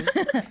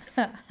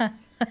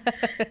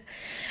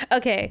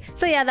 Okay,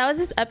 so yeah, that was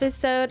this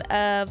episode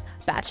of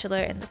Bachelor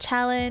in the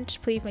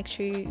Challenge. Please make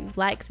sure you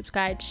like,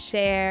 subscribe,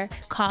 share,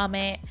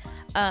 comment,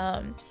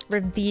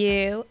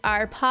 review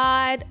our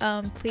pod.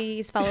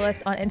 Please follow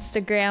us on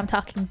Instagram,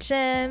 Talking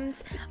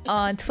Gems,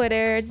 on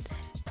Twitter,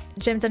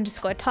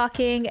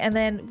 Gems_talking, and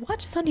then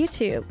watch us on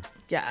YouTube,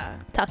 Yeah.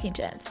 Talking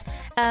Gems.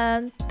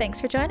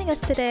 Thanks for joining us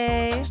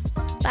today.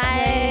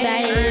 Bye.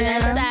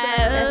 Bye.